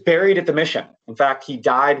 Fuster's buried at the mission. In fact, he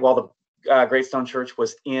died while the Great Stone Church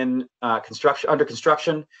was in under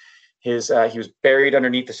construction. He was buried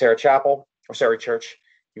underneath the Serra Chapel or Serra Church.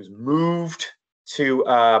 He was moved to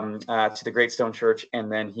the Great Stone Church, and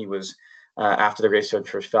then he was after the Great Stone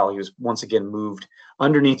Church fell, he was once again moved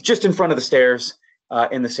underneath, just in front of the stairs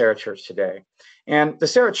in the Serra Church today. And the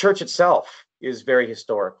Serra Church itself is very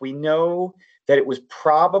historic. We know that it was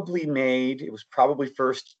probably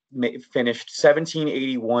first finished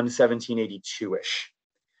 1781, 1782-ish.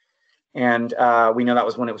 And we know that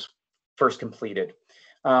was when it was first completed.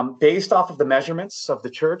 Based off of the measurements of the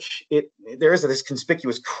church, there is this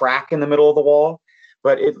conspicuous crack in the middle of the wall.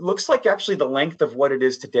 But it looks like actually the length of what it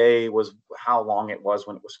is today was how long it was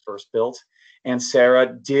when it was first built. And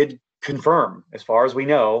Serra did confirm, as far as we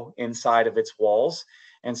know, inside of its walls.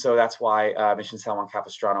 And so that's why Mission San Juan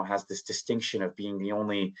Capistrano has this distinction of being the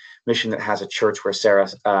only mission that has a church where Serra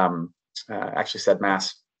actually said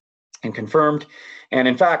Mass and confirmed. And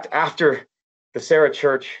in fact, after the Serra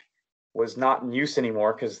Church was not in use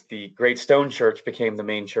anymore because the Great Stone Church became the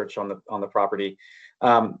main church on the property,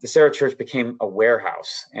 The Serra Church became a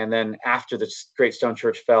warehouse. And then after the Great Stone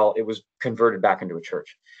Church fell, it was converted back into a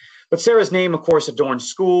church. But Serra's name, of course, adorns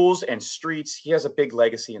schools and streets. He has a big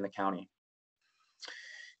legacy in the county.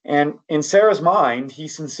 And in Serra's mind, he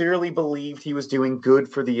sincerely believed he was doing good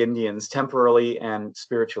for the Indians temporally and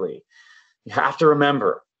spiritually. You have to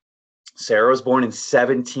remember, Serra was born in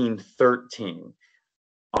 1713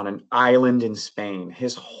 on an island in Spain.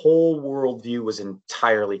 His whole worldview was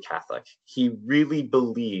entirely Catholic. He really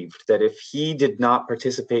believed that if he did not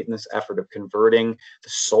participate in this effort of converting the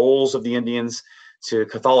souls of the Indians to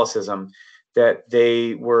Catholicism, that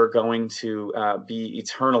they were going to be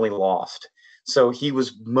eternally lost. So he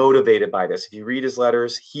was motivated by this. If you read his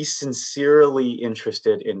letters, he's sincerely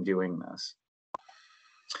interested in doing this.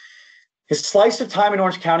 His slice of time in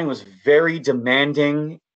Orange County was very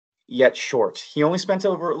demanding, yet short. He only spent a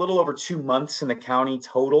little over 2 months in the county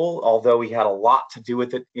total, although he had a lot to do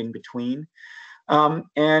with it in between.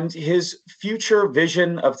 And his future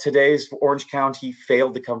vision of today's Orange County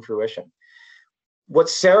failed to come fruition. What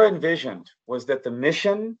Serra envisioned was that the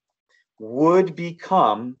mission would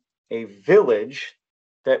become a village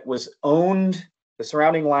that was owned, the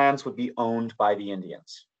surrounding lands would be owned by the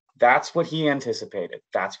Indians. That's what he anticipated.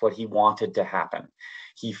 That's what he wanted to happen.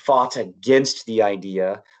 He fought against the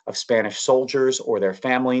idea of Spanish soldiers or their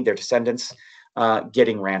family, their descendants,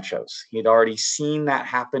 getting ranchos. He had already seen that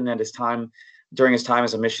happen at his time, during his time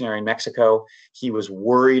as a missionary in Mexico. He was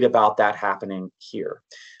worried about that happening here.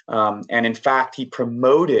 And in fact, he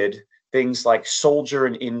promoted things like soldier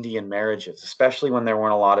and Indian marriages, especially when there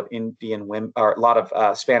weren't a lot of Indian women or a lot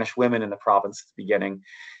of Spanish women in the province at the beginning.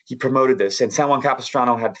 He promoted this. And San Juan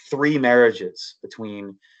Capistrano had 3 marriages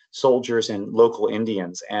between soldiers and local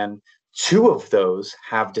Indians, and 2 of those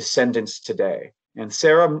have descendants today. And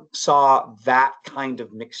Serra saw that kind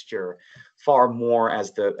of mixture far more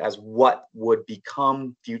as what would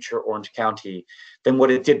become future Orange County than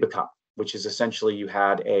what it did become, which is essentially you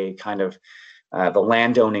had a kind of the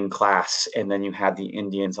landowning class, and then you had the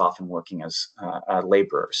Indians often working as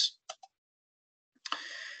laborers.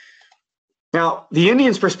 Now, the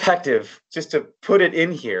Indians' perspective, just to put it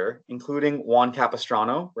in here, including Juan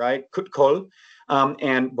Capistrano, right, Cutcol,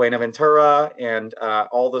 and Buenaventura, and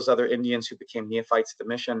all those other Indians who became neophytes at the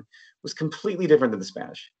mission, was completely different than the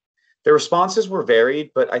Spanish. Their responses were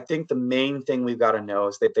varied, but I think the main thing we've got to know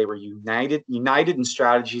is that they were united in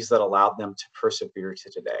strategies that allowed them to persevere to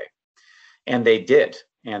today. And they did,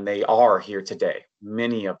 and they are here today.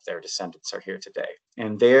 Many of their descendants are here today.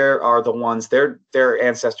 And there are the ones, their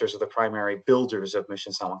ancestors are the primary builders of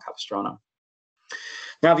Mission San Juan Capistrano.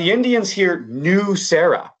 Now, the Indians here knew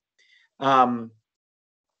Serra. And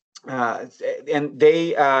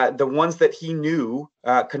they, the ones that he knew,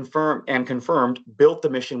 confirmed, built the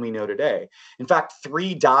mission we know today. In fact,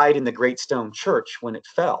 3 died in the Great Stone Church when it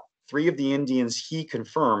fell. 3 of the Indians he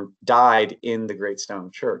confirmed died in the Great Stone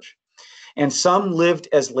Church. And some lived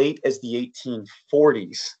as late as the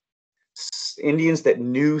 1840s. Indians that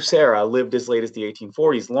knew Serra lived as late as the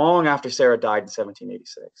 1840s, long after Serra died in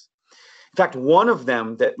 1786. In fact, one of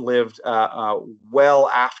them that lived well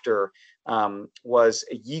after was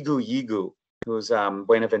Yigu Yigu, who's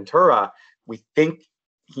Buenaventura. We think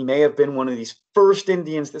he may have been one of these first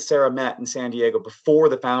Indians that Serra met in San Diego before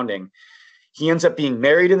the founding. He ends up being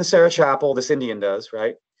married in the Serra Chapel. This Indian does,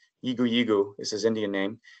 right? Yigu Yigu is his Indian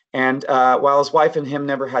name. And while his wife and him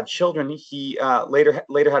never had children, he later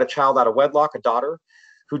had a child out of wedlock, a daughter,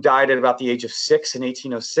 who died at about the age of 6 in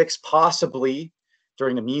 1806, possibly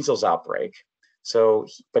during the measles outbreak. So,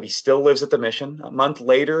 but he still lives at the mission. A month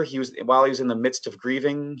later, while he was in the midst of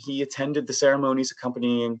grieving, he attended the ceremonies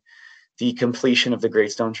accompanying the completion of the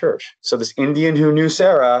Great Stone Church. So this Indian who knew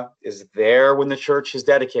Serra is there when the church is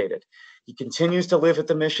dedicated. He continues to live at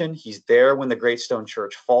the mission. He's there when the Great Stone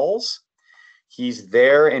Church falls. He's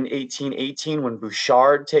there in 1818 when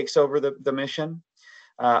Bouchard takes over the mission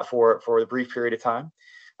for a brief period of time.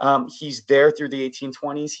 He's there through the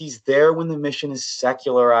 1820s. He's there when the mission is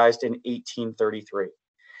secularized in 1833.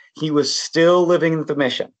 He was still living at the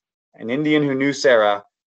mission, an Indian who knew Serra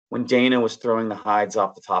when Dana was throwing the hides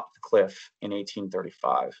off the top of the cliff in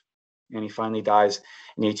 1835. And he finally dies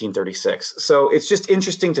in 1836. So it's just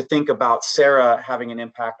interesting to think about Serra having an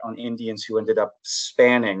impact on Indians who ended up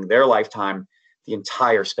spanning their lifetime, the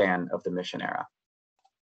entire span of the mission era.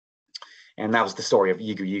 And that was the story of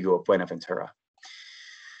Yigu Yigu of Buenaventura.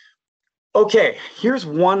 Okay, here's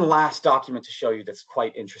one last document to show you that's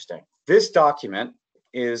quite interesting. This document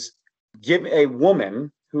is a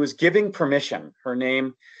woman who is giving permission. Her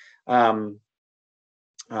name, her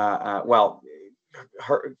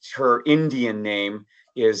Indian name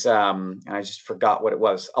is, and I just forgot what it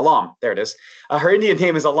was, Alam, there it is. Her Indian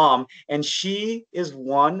name is Alam, and she is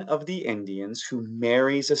one of the Indians who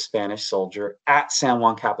marries a Spanish soldier at San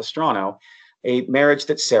Juan Capistrano, a marriage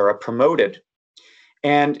that Serra promoted.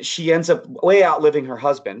 And she ends up way outliving her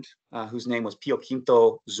husband, whose name was Pio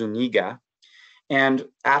Quinto Zuniga. And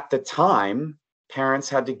at the time, parents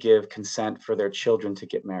had to give consent for their children to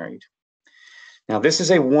get married. Now, this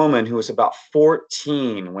is a woman who was about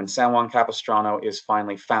 14 when San Juan Capistrano is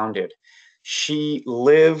finally founded. She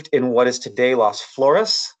lived in what is today Las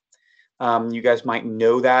Flores. You guys might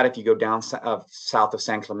know that if you go down south of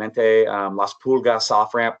San Clemente, Las Pulgas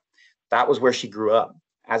off ramp. That was where she grew up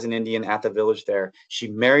as an Indian at the village there. She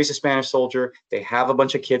marries a Spanish soldier. They have a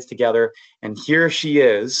bunch of kids together. And here she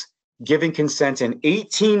is giving consent in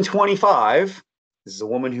 1825. This is a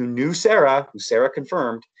woman who knew Serra, who Serra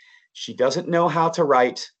confirmed. She doesn't know how to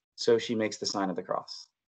write, so she makes the sign of the cross.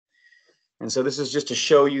 And so this is just to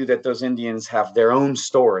show you that those Indians have their own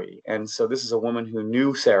story. And so this is a woman who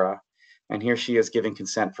knew Serra, and here she is giving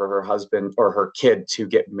consent for her husband or her kid to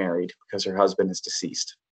get married because her husband is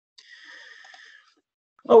deceased.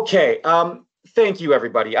 Okay, thank you,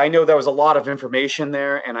 everybody. I know that was a lot of information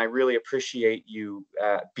there, and I really appreciate you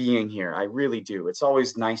being here. I really do. It's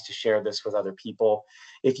always nice to share this with other people.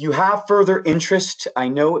 If you have further interest, I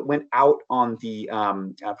know it went out on the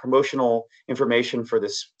promotional information for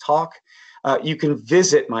this talk. You can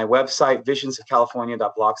visit my website,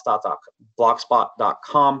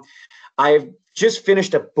 visionsofcalifornia.blogspot.com. I've just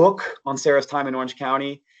finished a book on Serra's time in Orange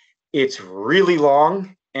County. It's really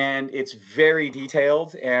long and it's very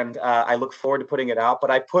detailed, and I look forward to putting it out.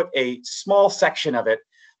 But I put a small section of it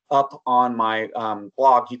up on my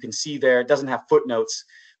blog. You can see there, it doesn't have footnotes,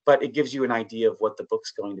 but it gives you an idea of what the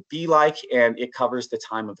book's going to be like, and it covers the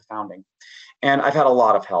time of the founding. And I've had a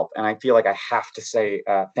lot of help, and I feel like I have to say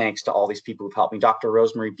thanks to all these people who've helped me. Dr.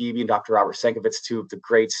 Rosemary Beebe and Dr. Robert Senkovitz, two of the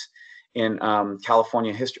greats in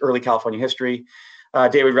California history, early California history.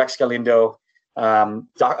 David Rex Galindo,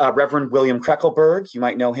 Reverend William Kreckelberg, you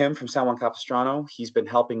might know him from San Juan Capistrano. He's been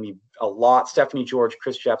helping me a lot. Stephanie George,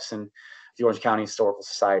 Chris Jepson, the Orange County Historical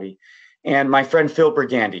Society, and my friend Phil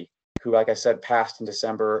Brigandy, who, like I said, passed in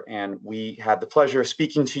December. And we had the pleasure of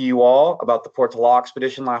speaking to you all about the Portola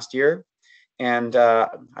expedition last year. And I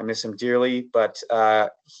miss him dearly, but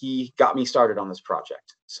he got me started on this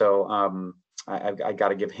project. So I got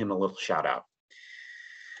to give him a little shout out.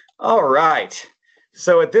 All right.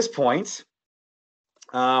 So at this point,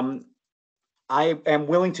 I am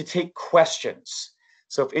willing to take questions.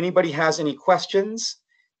 So if anybody has any questions,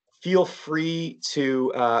 feel free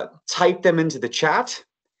to type them into the chat,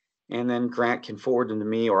 and then Grant can forward them to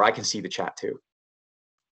me, or I can see the chat too.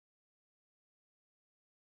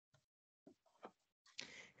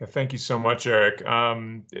 Yeah, thank you so much, Eric.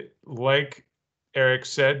 Like Eric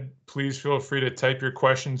said, please feel free to type your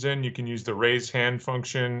questions in. You can use the raise hand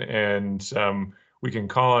function, and we can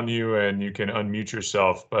call on you and you can unmute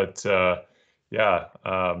yourself. But yeah,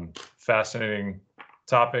 fascinating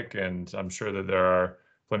topic, and I'm sure that there are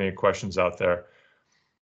plenty of questions out there.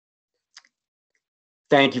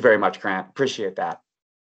 Thank you very much, Grant. Appreciate that.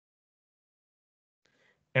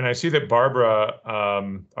 And I see that Barbara,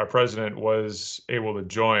 our president, was able to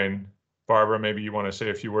join. Barbara, maybe you want to say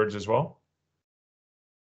a few words as well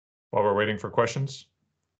while we're waiting for questions.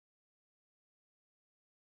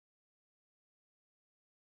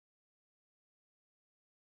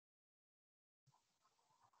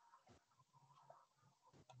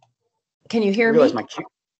 Can you hear I realize me? my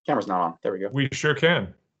camera's not on. There we go. We sure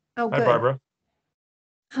can. Oh, Hi, good. Barbara.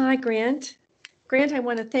 Hi, Grant. Grant, I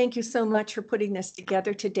want to thank you so much for putting this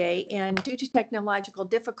together today. And due to technological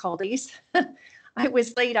difficulties, I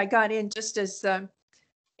was late. I got in just as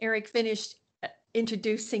Eric finished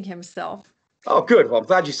introducing himself. Oh, good. Well, I'm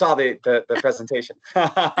glad you saw the presentation.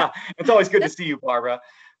 It's always good to see you, Barbara.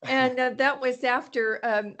 And that was after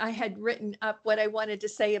I had written up what I wanted to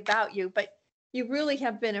say about you. But you really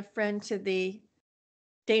have been a friend to the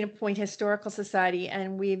Dana Point Historical Society,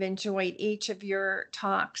 and we've enjoyed each of your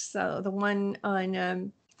talks. So the one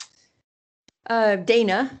on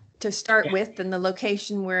Dana to start with, and the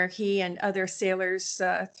location where he and other sailors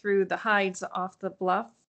threw the hides off the bluff.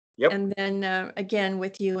 Yep. And then again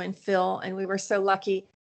with you and Phil, and we were so lucky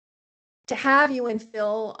to have you and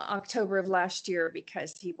Phil October of last year,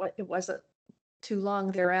 because it wasn't too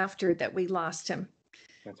long thereafter that we lost him.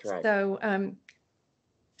 That's right.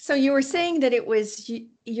 So you were saying that it was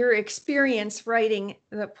your experience writing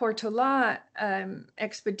the Portola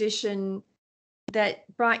expedition that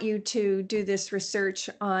brought you to do this research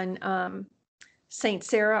on Saint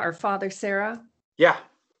Serra or Father Serra? Yeah.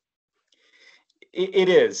 It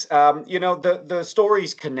is. The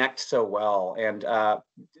stories connect so well. And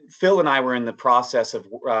Phil and I were in the process of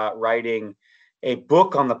writing a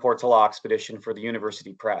book on the Portola expedition for the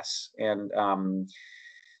University Press. And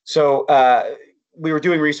so we were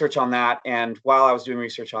doing research on that. And while I was doing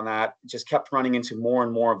research on that, just kept running into more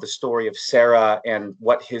and more of the story of Serra and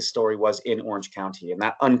what his story was in Orange County. And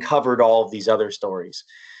that uncovered all of these other stories.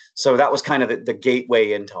 So that was kind of the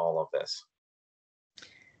gateway into all of this.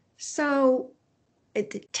 So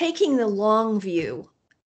taking the long view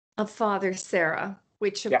of Father Serra,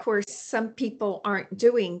 which of course some people aren't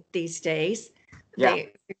doing these days. They're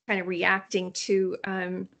kind of reacting to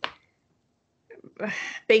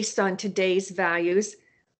based on today's values.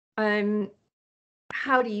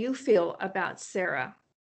 How do you feel about Serra?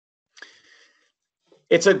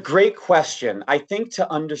 It's a great question. I think to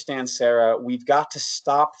understand Serra, we've got to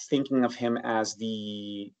stop thinking of him as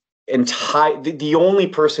the only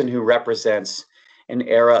person who represents an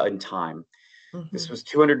era in time. Mm-hmm. This was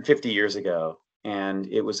 250 years ago, and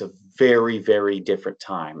it was a very, very different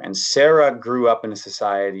time. And Serra grew up in a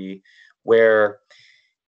society where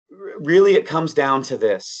really it comes down to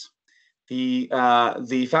this. The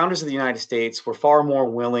founders of the United States were far more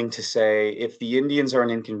willing to say, if the Indians are an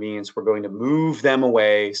inconvenience, we're going to move them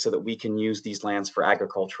away so that we can use these lands for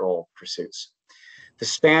agricultural pursuits. The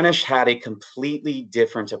Spanish had a completely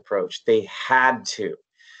different approach. They had to.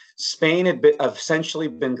 Spain had essentially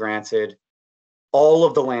been granted all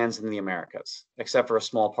of the lands in the Americas, except for a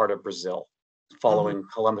small part of Brazil, following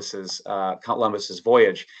Columbus's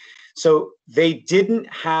voyage. So they didn't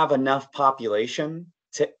have enough population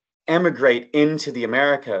to emigrate into the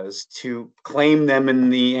Americas to claim them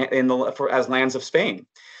as lands of Spain.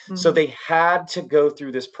 Mm-hmm. So they had to go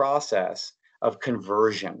through this process of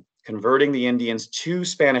converting the Indians to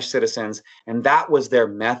Spanish citizens, and that was their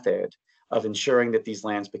method of ensuring that these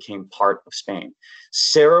lands became part of Spain.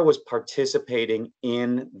 Serra was participating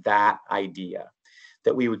in that idea,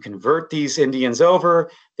 that we would convert these Indians over,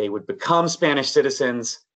 they would become Spanish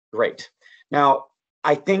citizens. Great. Now,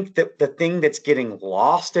 I think that the thing that's getting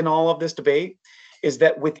lost in all of this debate is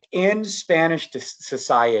that within Spanish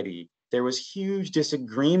society, there was huge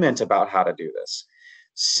disagreement about how to do this.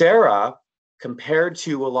 Serra, compared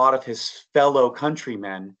to a lot of his fellow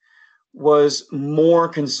countrymen, was more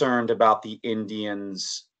concerned about the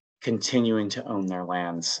Indians continuing to own their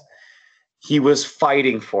lands. He was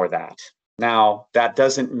fighting for that. Now, that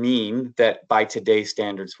doesn't mean that by today's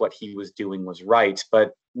standards, what he was doing was right,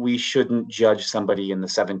 but we shouldn't judge somebody in the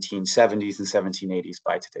 1770s and 1780s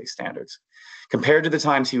by today's standards. Compared to the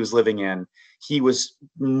times he was living in, he was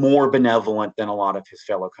more benevolent than a lot of his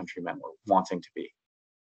fellow countrymen were wanting to be.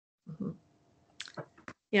 Mm-hmm.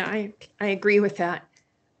 Yeah, I agree with that.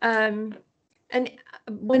 And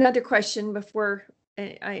one other question before,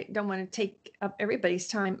 I don't want to take up everybody's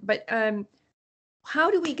time, but how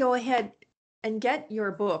do we go ahead and get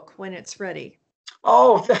your book when it's ready?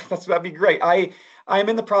 Oh, that'd be great. I'm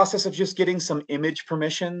in the process of just getting some image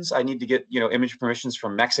permissions. I need to get, image permissions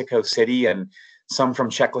from Mexico City and some from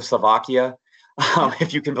Czechoslovakia,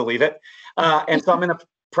 if you can believe it. And so I'm in the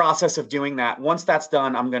process of doing that. Once that's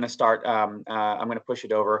done, I'm going to start, I'm going to push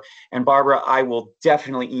it over. And Barbara, I will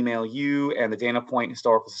definitely email you and the Dana Point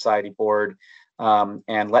Historical Society board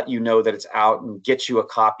and let you know that it's out and get you a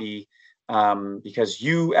copy. Because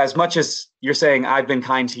you, as much as you're saying I've been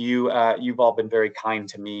kind to you, you've all been very kind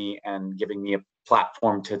to me and giving me a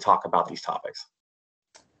platform to talk about these topics.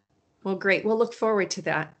 Well, great. We'll look forward to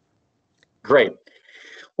that. Great.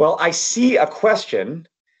 Well, I see a question.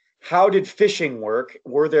 How did fishing work?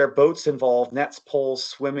 Were there boats involved, nets, poles,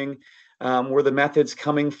 swimming? Were the methods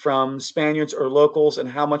coming from Spaniards or locals? And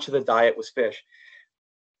how much of the diet was fish?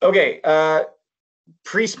 Okay.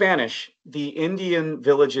 Pre-Spanish, the Indian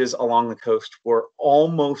villages along the coast were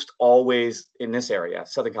almost always in this area,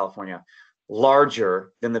 Southern California,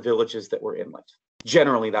 larger than the villages that were inland.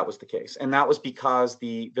 Generally, that was the case. And that was because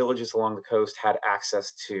the villages along the coast had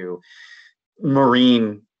access to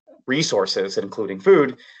marine resources, including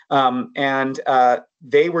food. And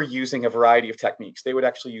they were using a variety of techniques. They would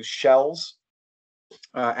actually use shells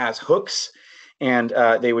as hooks. And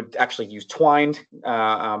they would actually use twine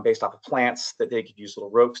based off of plants that they could use little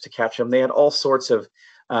ropes to catch them. They had all sorts of,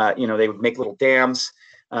 they would make little dams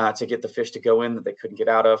to get the fish to go in that they couldn't get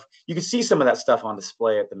out of. You could see some of that stuff on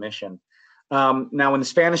display at the mission. Now, when the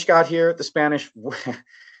Spanish got here, the Spanish,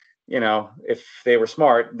 if they were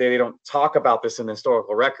smart, they don't talk about this in the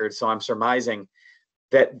historical records. So I'm surmising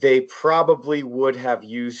that they probably would have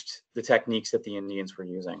used the techniques that the Indians were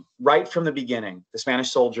using. Right from the beginning, the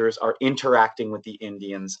Spanish soldiers are interacting with the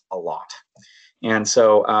Indians a lot. And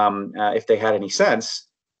so if they had any sense,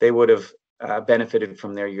 they would have benefited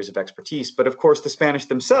from their years of expertise. But of course, the Spanish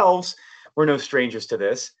themselves were no strangers to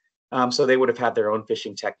this. So they would have had their own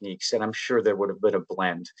fishing techniques, and I'm sure there would have been a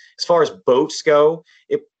blend. As far as boats go,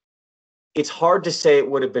 it's hard to say it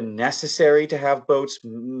would have been necessary to have boats,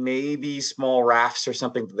 maybe small rafts or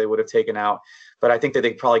something that they would have taken out. But I think that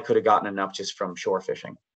they probably could have gotten enough just from shore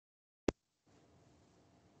fishing.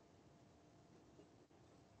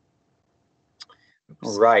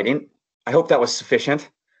 All right. And I hope that was sufficient.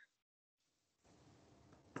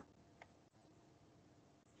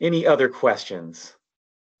 Any other questions?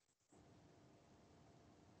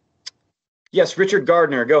 Yes, Richard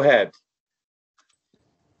Gardner, go ahead.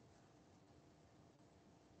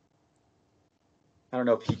 I don't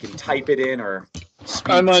know if he can type it in or speak.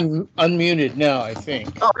 I'm unmuted now, I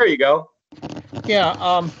think. Oh, there you go. Yeah,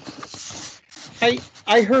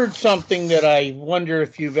 I heard something that I wonder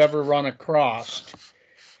if you've ever run across.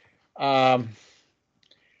 That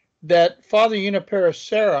Father Junípero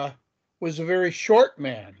Serra was a very short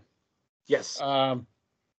man. Yes.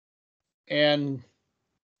 And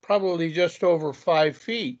probably just over 5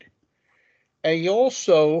 feet. And he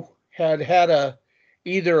also had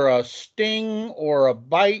either a sting or a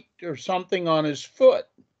bite or something on his foot,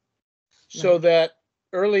 so that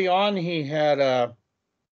early on he had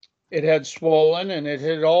it had swollen, and it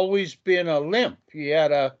had always been a limp. He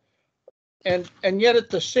had and yet at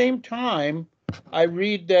the same time, I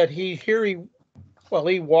read that he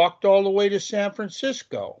walked all the way to San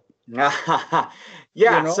Francisco. Yeah,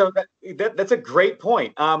 You know? so that's a great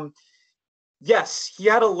point. Yes, he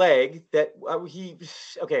had a leg that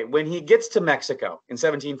when he gets to Mexico in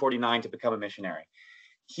 1749 to become a missionary,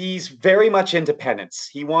 he's very much into penance.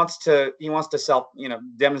 He wants to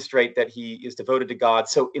demonstrate that he is devoted to God.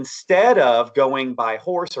 So instead of going by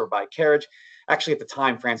horse or by carriage, actually at the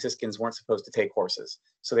time Franciscans weren't supposed to take horses,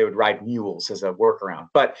 so they would ride mules as a workaround.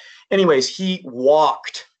 But anyways, he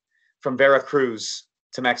walked from Veracruz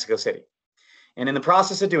to Mexico City, and in the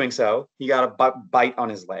process of doing so, he got a bite on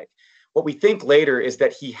his leg. What we think later is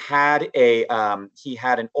that he had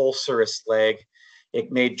an ulcerous leg.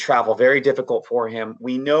 It made travel very difficult for him.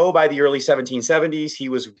 We know by the early 1770s he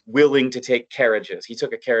was willing to take carriages. He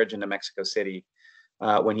took a carriage into Mexico City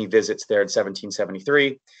when he visits there in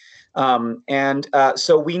 1773.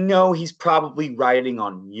 So we know he's probably riding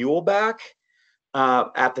on muleback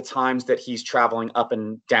at the times that he's traveling up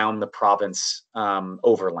and down the province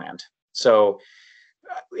overland. So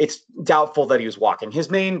it's doubtful that he was walking.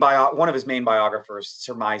 One of his main biographers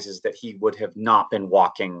surmises that he would have not been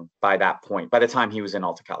walking by that point, by the time he was in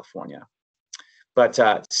Alta California. But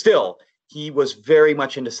still, he was very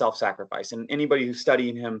much into self-sacrifice, and anybody who's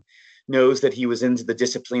studying him knows that he was into the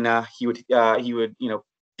disciplina. He would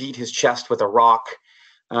beat his chest with a rock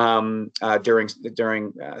during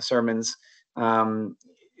sermons.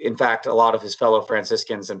 In fact, a lot of his fellow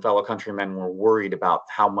Franciscans and fellow countrymen were worried about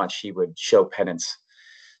how much he would show penance.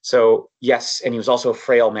 So yes, and he was also a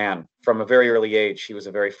frail man. From a very early age, he was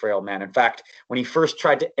a very frail man. In fact, when he first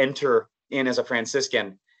tried to enter in as a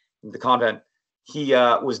Franciscan in the convent, he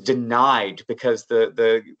was denied because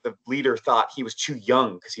the leader thought he was too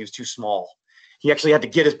young because he was too small. He actually had to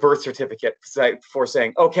get his birth certificate before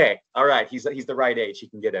saying, okay, all right, he's the right age, he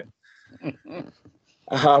can get in.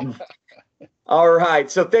 All right,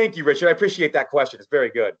 so thank you, Richard. I appreciate that question. It's very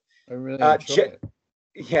good. I really enjoyed it.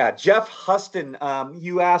 Yeah, Jeff Huston,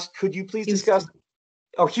 you asked, could you please discuss?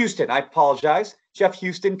 Oh, Houston, I apologize. Jeff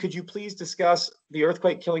Houston, could you please discuss the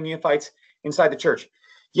earthquake killing neophytes inside the church?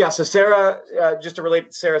 Yeah, so Sarah, just to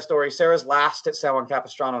relate to Sarah's story, Sarah's last at San Juan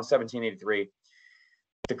Capistrano in 1783.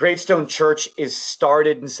 The Great Stone Church is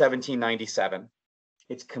started in 1797.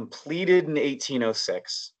 It's completed in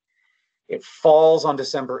 1806. It falls on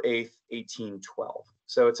December 8th, 1812.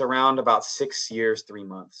 So it's around about 6 years, 3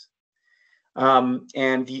 months.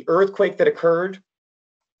 And the earthquake that occurred,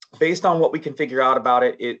 based on what we can figure out about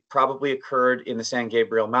it, it probably occurred in the San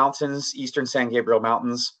Gabriel Mountains, eastern San Gabriel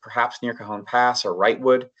Mountains, perhaps near Cajon Pass or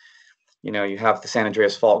Wrightwood. You know, you have the San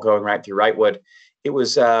Andreas Fault going right through Wrightwood. It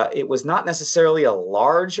was not necessarily a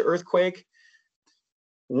large earthquake.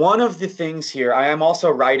 One of the things here, I am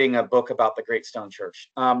also writing a book about the Great Stone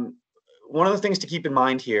Church. One of the things to keep in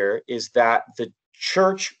mind here is that the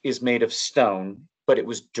church is made of stone, but it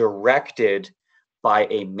was directed by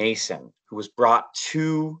a mason who was brought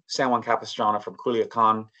to San Juan Capistrano from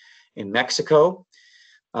Culiacan in Mexico.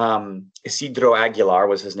 Isidro Aguilar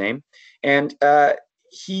was his name. And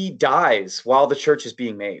he dies while the church is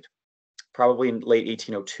being made, probably in late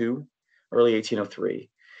 1802, early 1803.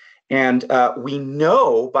 And we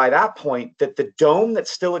know by that point that the dome that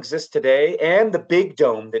still exists today and the big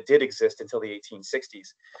dome that did exist until the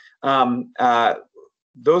 1860s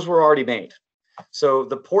those were already made. So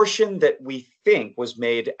the portion that we think was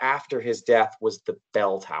made after his death was the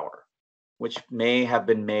bell tower, which may have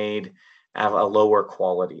been made at a lower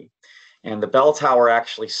quality. And the bell tower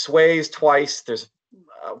actually sways twice. There's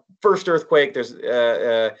first earthquake. There's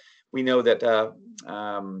we know that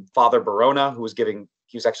Father Barona, who was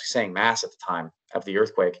he was actually saying mass at the time of the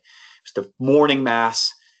earthquake. It was the morning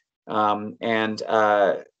mass, and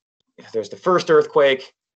there's the first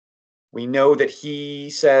earthquake. We know that he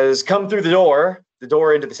says, "Come through the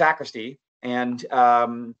door into the sacristy," and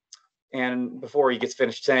before he gets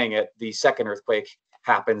finished saying it, the second earthquake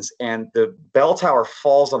happens, and the bell tower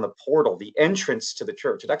falls on the portal, the entrance to the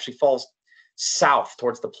church. It actually falls south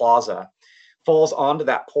towards the plaza, falls onto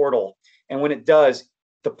that portal, and when it does,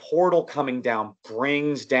 the portal coming down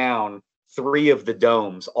brings down 3 of the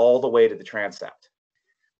domes all the way to the transept.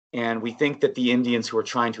 And we think that the Indians who were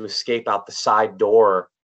trying to escape out the side door,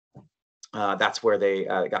 that's where they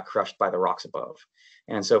got crushed by the rocks above.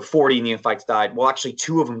 And so 40 neophytes died. Well, actually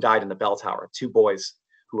 2 of them died in the bell tower, 2 boys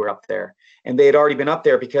who were up there. And they had already been up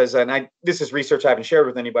there because, this is research I haven't shared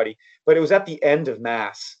with anybody, but it was at the end of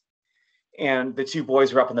Mass. And the 2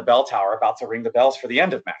 boys were up in the bell tower about to ring the bells for the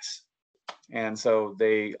end of Mass. And so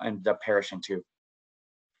they ended up perishing too.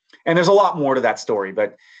 And there's a lot more to that story,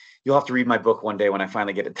 but you'll have to read my book one day when I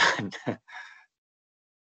finally get it done.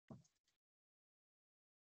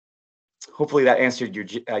 Hopefully that answered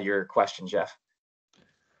your question, Jeff.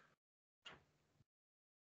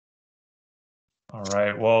 All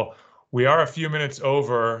right. Well, we are a few minutes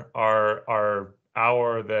over our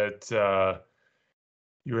hour that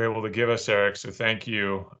you were able to give us, Eric. So thank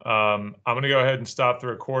you. I'm going to go ahead and stop the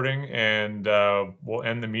recording, and we'll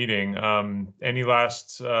end the meeting. Any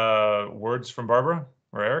last words from Barbara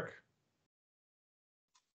or Eric?